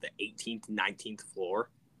on like the 18th, 19th floor.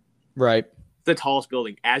 Right. The tallest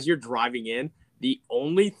building. As you're driving in, the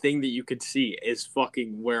only thing that you could see is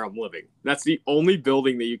fucking where I'm living. That's the only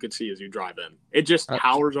building that you could see as you drive in. It just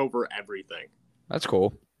towers over everything. That's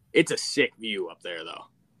cool. It's a sick view up there, though.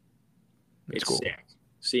 It's cool. Sick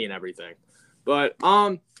seeing everything. But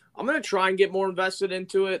I'm gonna try and get more invested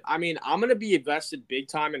into it. I mean, I'm gonna be invested big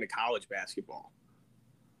time into college basketball.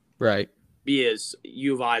 Right. Because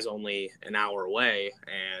U of I is only an hour away,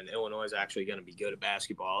 and Illinois is actually going to be good at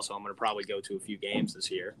basketball, so I'm going to probably go to a few games this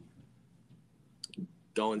year.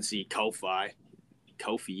 Go and see Kofi,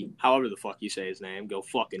 however the fuck you say his name. Go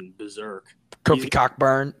fucking berserk. Kofi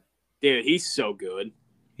Cockburn. Dude, he's so good.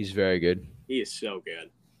 He's very good. He is so good.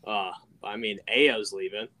 I mean, Ayo's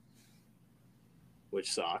leaving,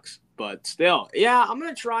 which sucks. But still, yeah, I'm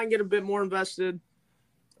going to try and get a bit more invested.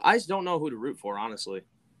 I just don't know who to root for, honestly.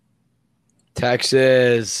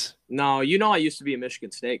 Texas. No, I used to be a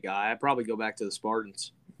Michigan State guy. I'd probably go back to the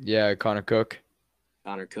Spartans. Yeah, Connor Cook.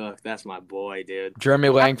 Connor Cook, that's my boy, dude. Jeremy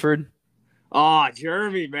Langford. Oh,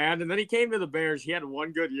 Jeremy, man. And then he came to the Bears. He had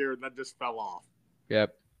one good year and then just fell off.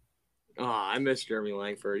 Yep. Oh, I miss Jeremy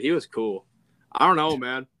Langford. He was cool. I don't know,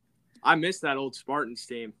 man. I miss that old Spartans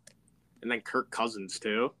team. And then Kirk Cousins,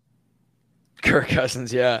 too. Kirk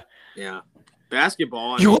Cousins, yeah. Yeah.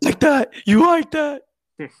 Basketball. You like that? You like that?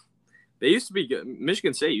 They used to be good.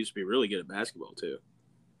 Michigan State used to be really good at basketball, too.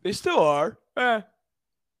 They still are.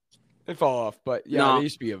 They fall off. But, yeah, They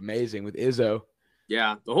used to be amazing with Izzo.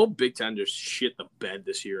 Yeah, the whole Big Ten just shit the bed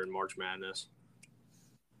this year in March Madness.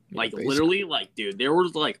 Like, literally, like, dude, there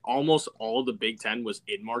was, like, almost all the Big Ten was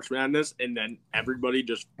in March Madness, and then everybody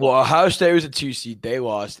just... Well, Ohio State was a 2 seed. They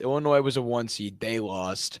lost. Illinois was a 1 seed. They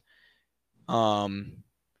lost.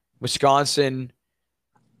 Wisconsin.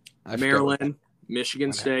 Maryland,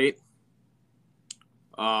 Michigan State.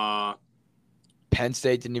 Penn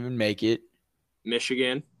State didn't even make it.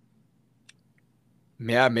 Michigan.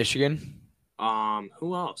 Yeah, Michigan.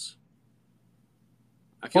 Who else?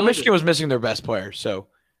 Michigan was missing their best player, so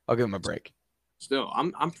I'll give them a break. Still,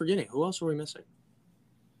 I'm forgetting. Who else are we missing?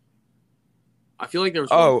 I feel like there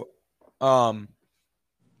was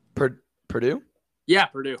Purdue? Yeah,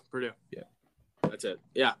 Purdue. Yeah. That's it.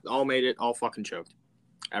 Yeah, all made it, all fucking choked.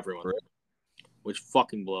 Everyone. Right. Which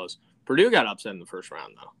fucking blows. Purdue got upset in the first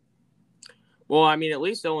round, though. Well, I mean, at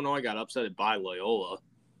least Illinois got upset by Loyola.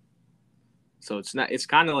 So it's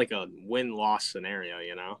kind of like a win-loss scenario,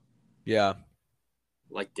 you know? Yeah.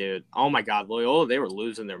 Like, dude, oh my God, Loyola, they were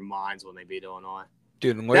losing their minds when they beat Illinois.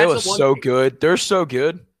 Dude, Loyola's so good. They're so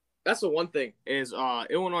good. That's the one thing is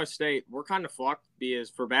Illinois State, we're kind of fucked because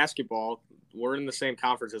for basketball, we're in the same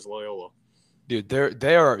conference as Loyola. Dude,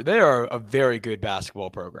 they are a very good basketball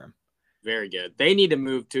program. Very good. They need to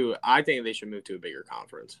move to – I think they should move to a bigger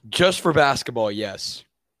conference. Just for basketball, yes.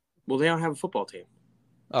 Well, they don't have a football team.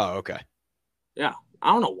 Oh, okay. Yeah.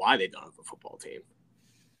 I don't know why they don't have a football team.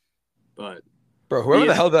 But – Bro, whoever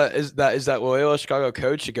the hell that is that Loyola Chicago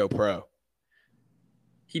coach should go pro.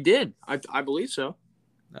 He did. I believe so.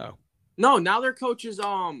 No. No, now their coach is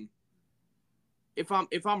if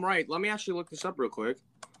I'm right, let me actually look this up real quick.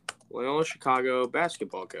 Loyola Chicago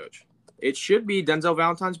basketball coach. It should be Denzel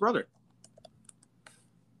Valentine's brother.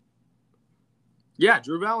 Yeah,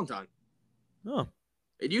 Drew Valentine. Oh.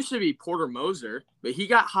 It used to be Porter Moser, but he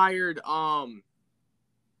got hired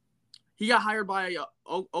by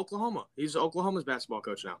Oklahoma. He's Oklahoma's basketball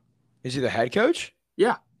coach now. Is he the head coach?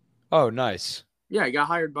 Yeah. Oh, nice. Yeah, he got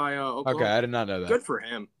hired by Oklahoma. Okay, I did not know that. Good for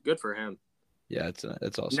him. Good for him. Yeah, it's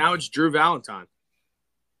awesome. Now it's Drew Valentine.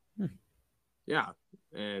 Yeah,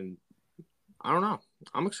 and I don't know.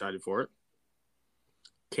 I'm excited for it.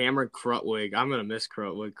 Cameron Krutwig. I'm going to miss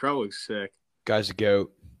Krutwig. Krutwig's sick. Guy's a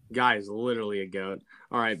goat. Guy is literally a goat.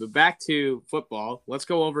 All right, but back to football. Let's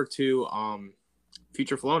go over to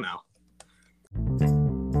Future Flow now.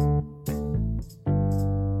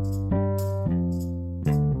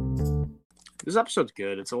 This episode's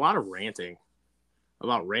good. It's a lot of ranting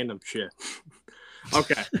about random shit.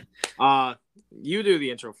 Okay. You do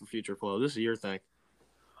the intro for Future Flow. This is your thing.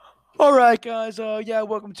 All right, guys.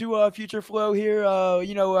 Welcome to Future Flow here.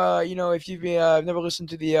 If you've never listened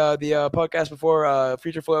to the podcast before,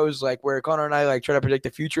 Future Flow is like where Connor and I like try to predict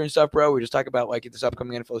the future and stuff, bro. We just talk about like this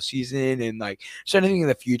upcoming NFL season and like just anything in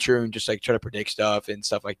the future and just like try to predict stuff and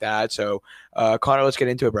stuff like that. So, Connor, let's get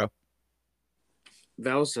into it, bro.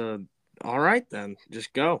 That was all right then.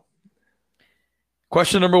 Just go.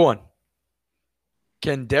 Question number 1.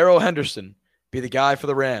 Can Darrell Henderson be the guy for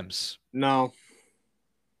the Rams? No.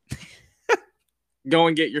 Go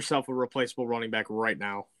and get yourself a replaceable running back right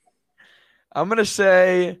now. I'm going to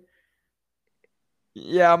say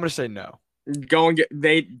no. Go and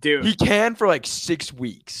dude. He can for like 6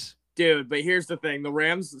 weeks. Dude, but here's the thing. The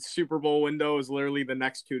Rams Super Bowl window is literally the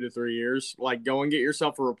next 2 to 3 years. Like, go and get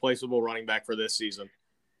yourself a replaceable running back for this season.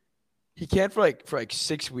 He can for like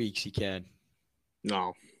 6 weeks. He can.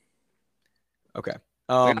 No. Okay.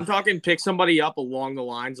 I'm talking pick somebody up along the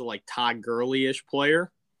lines of like Todd Gurley-ish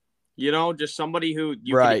player. You know, just somebody who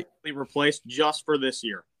you can replace just for this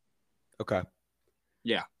year. Okay.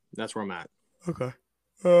 Yeah, that's where I'm at. Okay.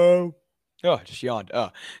 Oh, just yawned.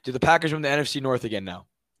 Do the Packers win the NFC North again now?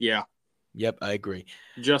 Yeah. Yep, I agree.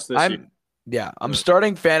 Just this year. Yeah, I'm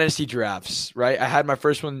starting fantasy drafts, right? I had my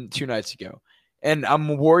first one 2 nights ago, and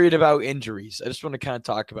I'm worried about injuries. I just want to kind of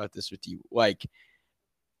talk about this with you. Like,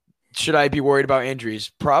 should I be worried about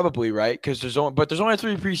injuries? Probably, right? Because there's only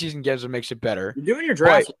 3 preseason games that makes it better. You're doing your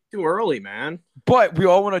drafts too early, man. But we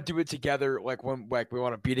all want to do it together, like when we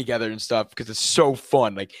want to be together and stuff because it's so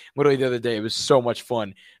fun. Like literally the other day, it was so much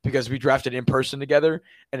fun because we drafted in person together,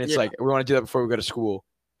 and it's like we want to do that before we go to school.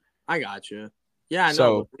 I got you. Yeah, I know.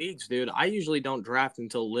 So, leagues, dude. I usually don't draft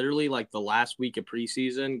until literally like the last week of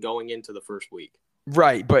preseason, going into the first week.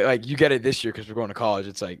 Right, but like you get it this year because we're going to college.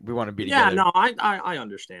 It's like we want to be together. Yeah, no, I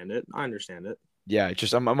understand it. I understand it. Yeah, it's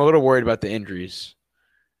just I'm a little worried about the injuries.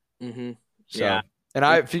 Mm-hmm. So, yeah, and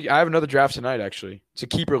I have another draft tonight. Actually, it's a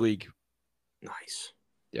keeper league. Nice.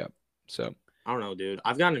 Yeah. So I don't know, dude.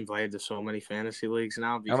 I've gotten invited to so many fantasy leagues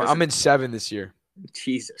now. Because I'm in 7 this year.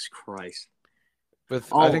 Jesus Christ.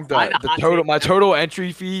 I think my total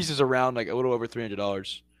entry fees is around like a little over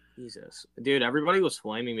 $300. Jesus. Dude, everybody was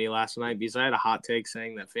flaming me last night because I had a hot take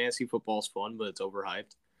saying that fantasy football's fun, but it's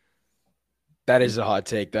overhyped. That is a hot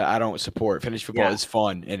take that I don't support. Fantasy football is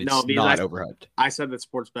fun, and it's not overhyped. I said that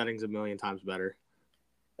sports betting's a million times better.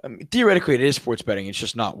 I mean, theoretically, it is sports betting. It's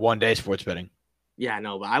just not one-day sports betting. Yeah,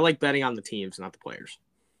 no, but I like betting on the teams, not the players.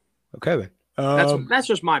 Okay, man. That's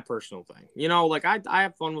just my personal thing. You know, like I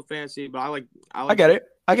have fun with fantasy, but I get it.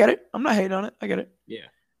 I get it. I'm not hating on it. I get it. Yeah.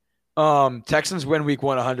 Texans win week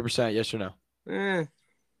 1 100%, yes or no?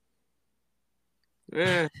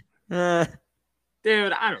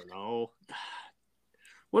 Dude, I don't know.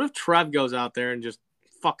 What if Trev goes out there and just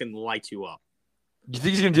fucking lights you up? Do you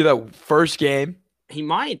think he's going to do that first game? He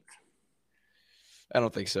might. I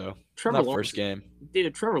don't think so. Not first game.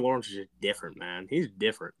 Dude, Trevor Lawrence is just different, man. He's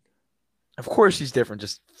different. Of course he's different.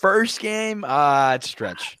 Just first game, it's a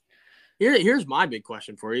stretch. Here's my big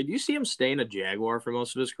question for you. Do you see him staying a Jaguar for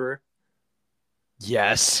most of his career?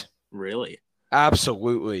 Yes. Really?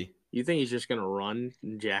 Absolutely. You think he's just going to run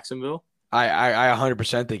in Jacksonville? I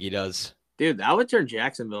 100% think he does. Dude, that would turn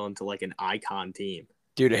Jacksonville into like an icon team.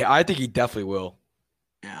 Dude, I think he definitely will.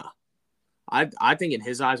 Yeah. I think in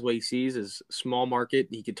his eyes, what he sees is small market.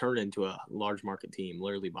 He could turn it into a large market team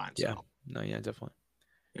literally by Yeah. himself. No, yeah, definitely.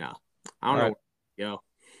 Yeah. I don't know where to go.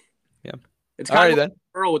 Yeah. It's All kind right, of then.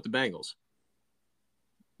 Earl with the Bengals.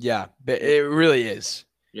 Yeah, but it really is.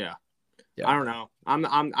 Yeah. Yeah. I don't know.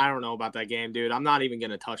 I don't know about that game, dude. I'm not even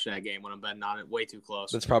gonna touch that game when I'm betting on it. Way too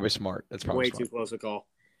close. That's probably smart. That's probably way smart. too close to call.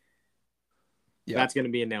 Yeah. That's gonna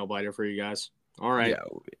be a nail biter for you guys. All right. Yeah.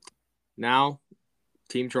 Now,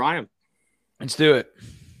 Team Triumph. Let's do it.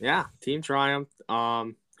 Yeah, Team Triumph.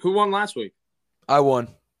 Who won last week? I won.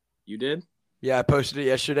 You did? Yeah, I posted it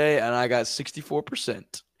yesterday, and I got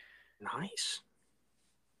 64%. Nice.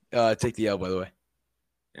 Take the L, by the way.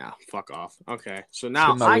 Yeah, fuck off. Okay, so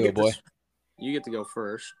now you get to go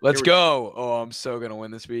first. Let's go. Oh, I'm so going to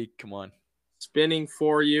win this week. Come on. Spinning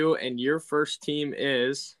for you, and your first team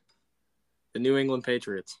is the New England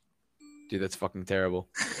Patriots. Dude, that's fucking terrible.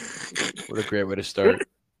 What a great way to start.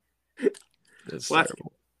 That's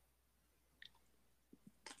terrible.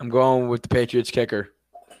 I'm going with the Patriots kicker.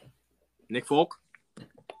 Nick Folk?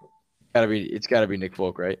 It's gotta be Nick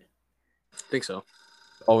Folk, right? I think so.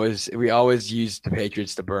 We always use the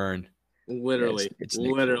Patriots to burn. Literally. Yeah, it's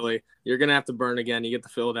literally. You're gonna have to burn again. You get the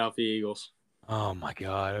Philadelphia Eagles. Oh my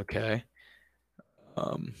god, okay.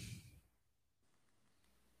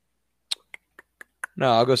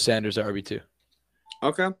 No, I'll go Sanders at RB2.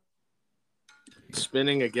 Okay.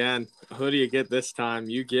 Spinning again. Who do you get this time?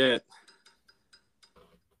 You get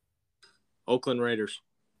Oakland Raiders.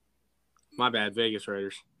 My bad, Vegas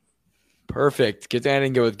Raiders. Perfect. Get that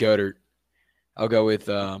and go with Goddard. I'll go with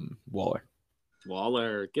Waller.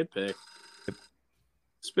 Waller, good pick.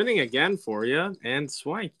 Spinning again for you. And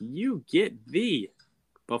Swank, you get the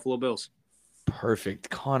Buffalo Bills. Perfect.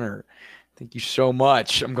 Connor, thank you so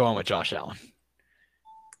much. I'm going with Josh Allen.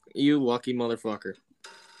 You lucky motherfucker.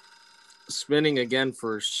 Spinning again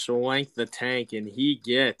for Swank the Tank, and he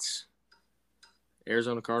gets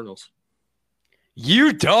Arizona Cardinals.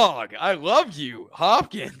 You dog. I love you.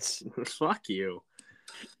 Hopkins. Fuck you.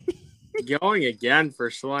 Going again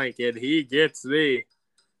for Swank, and he gets the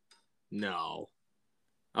no.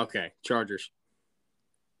 Okay, Chargers.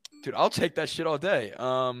 Dude, I'll take that shit all day.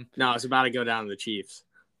 No, it's about to go down to the Chiefs.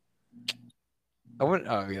 I wouldn't.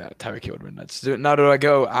 Oh yeah, Tyreek Hill would have been nuts. Now, do I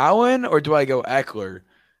go Allen or do I go Eckler?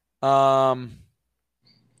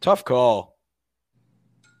 Tough call.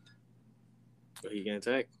 What are you gonna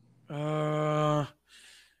take? I'm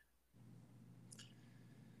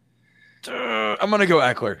gonna go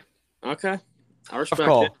Eckler. Okay, I respect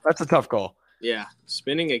it. That's a tough call. Yeah,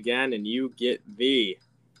 spinning again, and you get the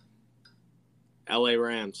LA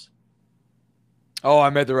Rams. Oh,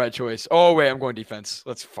 I made the right choice. Oh wait, I'm going defense.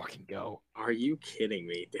 Let's fucking go. Are you kidding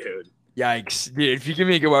me, dude? Yikes, dude! If you give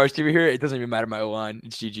me a good wide receiver here, it doesn't even matter my O-line.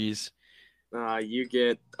 It's GG's. You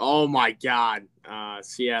get. Oh my God,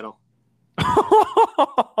 Seattle.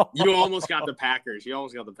 You almost got the Packers.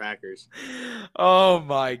 Oh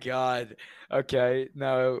my God. Okay.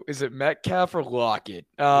 Now, is it Metcalf or Lockett?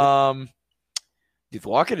 Dude,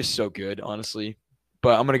 Lockett is so good, honestly.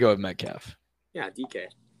 But I'm gonna go with Metcalf. Yeah, DK.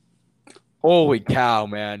 Holy cow,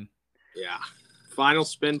 man. Yeah. Final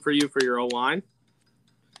spin for you for your O-line.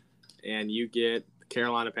 And you get the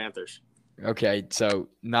Carolina Panthers. Okay, so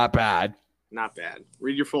not bad. Not bad.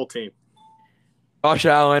 Read your full team. Josh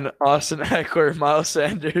Allen, Austin Eckler, Miles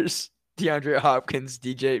Sanders, DeAndre Hopkins,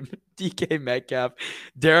 DK Metcalf,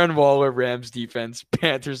 Darren Waller, Rams defense,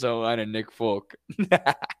 Panthers O-line, and Nick Folk.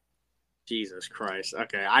 Jesus Christ.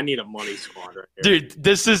 Okay, I need a money squad right here. Dude,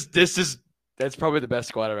 that's probably the best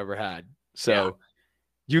squad I've ever had. So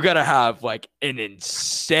you got to have like an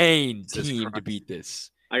insane team to beat this.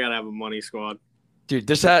 I got to have a money squad. Dude,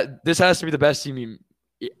 this has to be the best team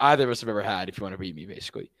either of us have ever had if you want to beat me,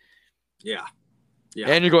 basically. Yeah.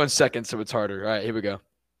 And you're going second, so it's harder. All right, here we go.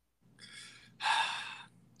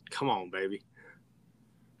 Come on, baby.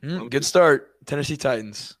 Good start. Tennessee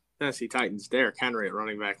Titans. Derrick Henry at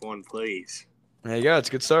running back 1, please. There you go. It's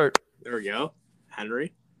a good start. There we go.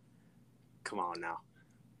 Henry. Come on now.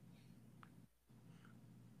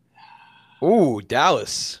 Ooh,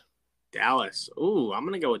 Dallas. Ooh, I'm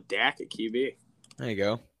going to go with Dak at QB. There you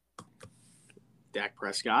go. Dak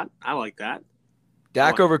Prescott. I like that.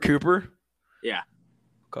 Dak over Cooper? Yeah.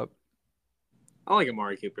 Okay. I like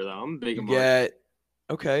Amari Cooper, though. I'm a big Amari.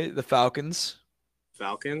 Okay, the Falcons.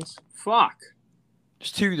 Fuck.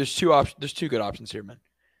 There's two good options here, man.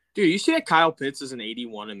 Dude, you see that Kyle Pitts is an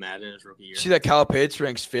 81 in Madden his rookie year? See that Kyle Pitts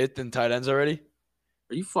ranks 5th in tight ends already?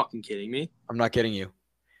 Are you fucking kidding me? I'm not kidding you.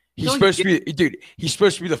 He's supposed to be, dude. He's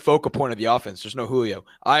supposed to be the focal point of the offense. There's no Julio.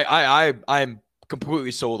 I'm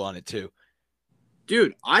completely sold on it too.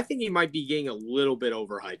 Dude, I think he might be getting a little bit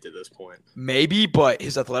overhyped at this point. Maybe, but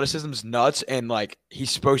his athleticism is nuts, and like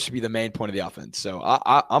he's supposed to be the main point of the offense. So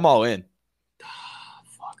I'm all in.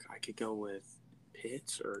 Fuck, I could go with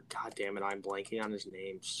Pitts or God damn it, I'm blanking on his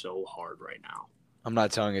name so hard right now. I'm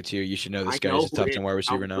not telling it to you. You should know this guy is a top 10 wide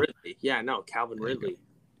receiver now. Ridley. Yeah, no, Calvin Ridley.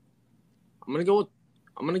 I'm gonna go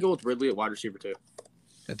with Ridley at wide receiver too.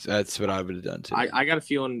 That's what I would have done too. I got a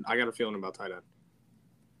feeling about tight end.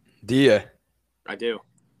 Do you? I do.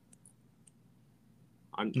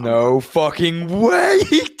 No fucking way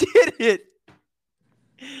he did it.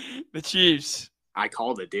 The Chiefs. I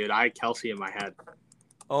called it, dude. I had Kelsey in my head.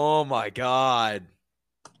 Oh my God.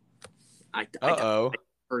 I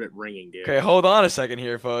heard it ringing, dude. Okay, hold on a second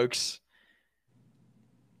here, folks.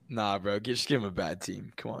 Nah, bro. Just give him a bad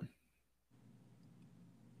team. Come on.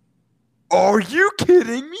 Are you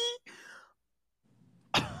kidding me?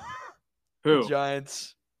 Who? The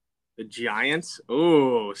Giants. The Giants?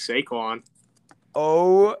 Oh, Saquon.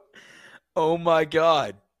 Oh my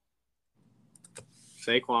God.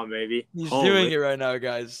 Saquon, baby. He's doing it right now,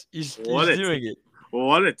 guys. He's doing it.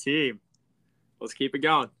 What a team. Let's keep it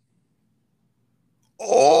going.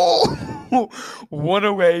 Oh, one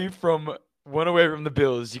away from the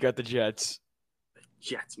Bills. You got the Jets.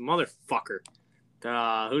 Jets, motherfucker.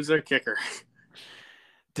 Who's their kicker?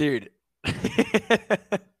 Dude.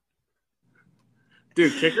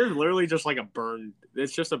 Dude, kicker's literally just like a burn.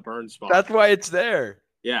 It's just a burn spot. That's why it's there.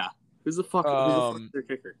 Yeah. Who's the fuck their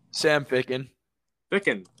kicker? Sam Ficken.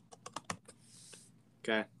 Ficken.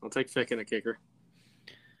 Okay, I'll take Ficken a kicker.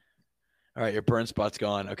 All right, your burn spot's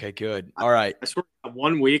gone. Okay, good. All right. I swear,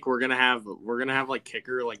 1 week we're gonna have like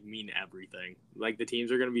kicker like mean everything. Like the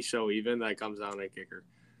teams are gonna be so even that it comes down to kicker.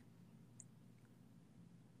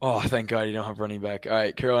 Oh, thank God you don't have running back. All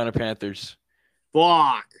right, Carolina Panthers.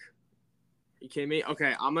 Fuck. You kidding me?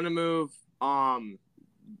 Okay, I'm gonna move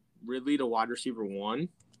Ridley to wide receiver 1.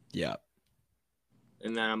 Yeah.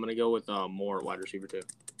 And then I'm gonna go with Moore at wide receiver 2.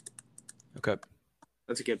 Okay.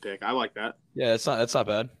 That's a good pick. I like that. Yeah, that's not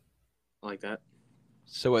bad. I like that.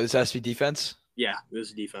 So what, this has to be defense? Yeah, this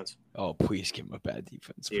is defense. Oh, please give him a bad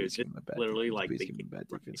defense. Dude, give him a bad literally defense. Like please give him a bad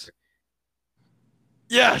defense.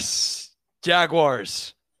 Yes!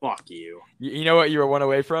 Jaguars. Fuck you. You know what you were one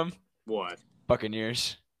away from? What?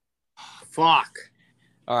 Buccaneers. Fuck.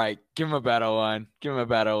 All right, give him a bad O-line. Give him a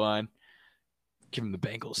bad O-line. Give him the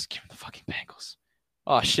Bengals. Give him the fucking Bengals.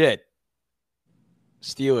 Oh, shit.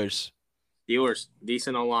 Steelers.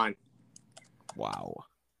 Decent O-line. Wow.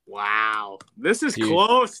 This is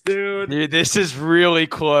close, dude. Dude, this is really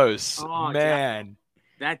close. Oh, man. God.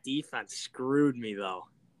 That defense screwed me, though.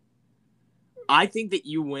 I think that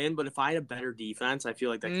you win, but if I had a better defense, I feel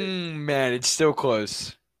like that could. Man, it's still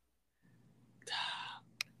close.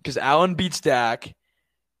 Because Allen beats Dak,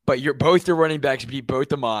 but both your running backs beat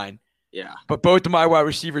both of mine. Yeah. But both of my wide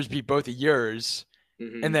receivers beat both of yours.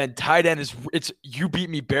 Mm-hmm. And then tight end it's you beat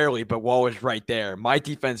me barely, but Waller's right there. My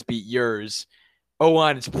defense beat yours.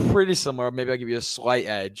 O-line is pretty similar. Maybe I'll give you a slight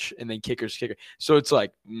edge, and then kicker's kicker. So it's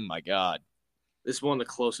like, my God. This is one of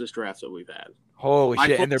the closest drafts that we've had. Holy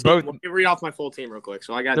shit. And they're both. Let me read off my full team real quick.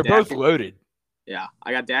 So I got They're both loaded. Yeah.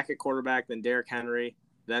 I got Dak at quarterback, then Derrick Henry,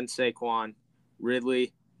 then Saquon,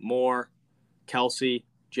 Ridley, Moore, Kelsey,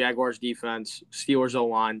 Jaguars defense, Steelers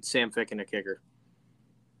O-line, Sam Ficken a kicker.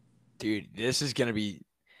 Dude, this is going to be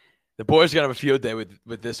 – the boys are going to have a field day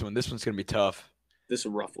with this one. This one's going to be tough. This is a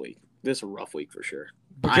rough week. For sure.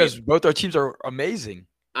 Because both our teams are amazing.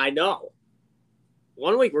 I know.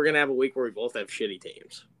 1 week we're going to have a week where we both have shitty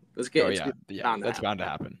teams. Let's get that's bound to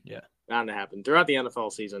happen. Yeah. Bound to happen. Throughout the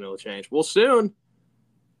NFL season, it'll change. Well, soon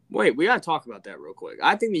 – wait, we got to talk about that real quick.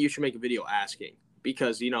 I think that you should make a video asking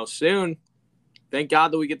because, soon – thank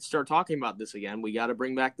God that we get to start talking about this again. We got to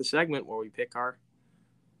bring back the segment where we pick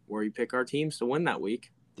our teams to win that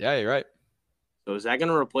week. Yeah, you're right. So is that going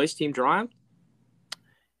to replace Team Triumph?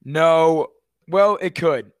 No. Well, it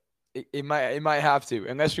could. It might have to,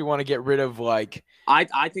 unless we want to get rid of like. I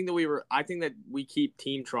think that we keep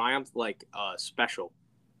Team Triumph like special.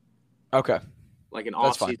 Okay. Like an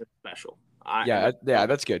off-season special.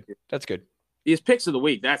 That's good. That's good. These picks of the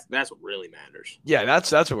week. That's what really matters. Yeah,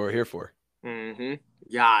 that's what we're here for. Mm-hmm.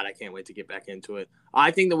 God, I can't wait to get back into it. I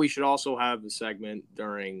think that we should also have a segment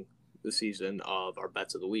during the season of our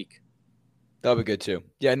bets of the week. That'll be good too.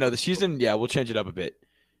 Yeah, no, the season, we'll change it up a bit.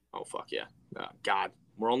 Oh, fuck yeah. God,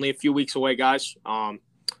 we're only a few weeks away, guys.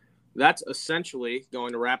 That's essentially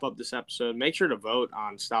going to wrap up this episode. Make sure to vote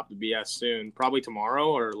on Stop the BS soon. Probably tomorrow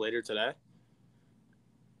or later today.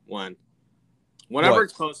 When Whenever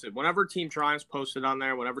it's posted, whenever Team Triumph's posted on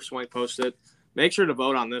there, whenever Swank posted, make sure to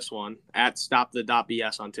vote on this one at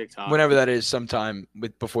stopthe.bs on TikTok. Whenever that is, sometime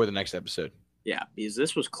before the next episode. Yeah, because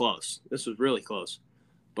this was close. This was really close.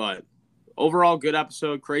 But overall, good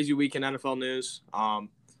episode. Crazy week in NFL news.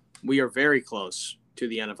 We are very close to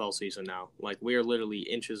the NFL season now. Like, we are literally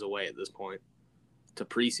inches away at this point to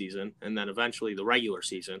preseason and then eventually the regular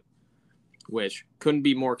season, which couldn't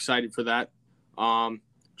be more excited for that.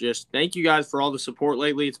 Just thank you guys for all the support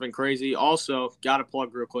lately. It's been crazy. Also, got to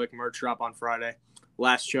plug real quick, merch drop on Friday.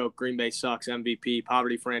 Last Choke, Green Bay Sucks, MVP,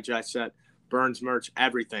 Poverty Franchise Set, Burns merch,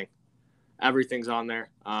 everything. Everything's on there.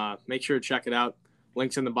 Make sure to check it out.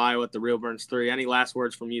 Links in the bio at The Real Burns 3. Any last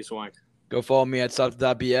words from you, Swank? Go follow me at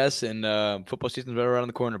stopthe.bs, and football season's right around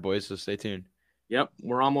the corner, boys, so stay tuned. Yep,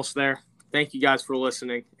 we're almost there. Thank you guys for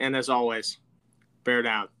listening. And as always, bear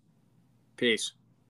down. Peace.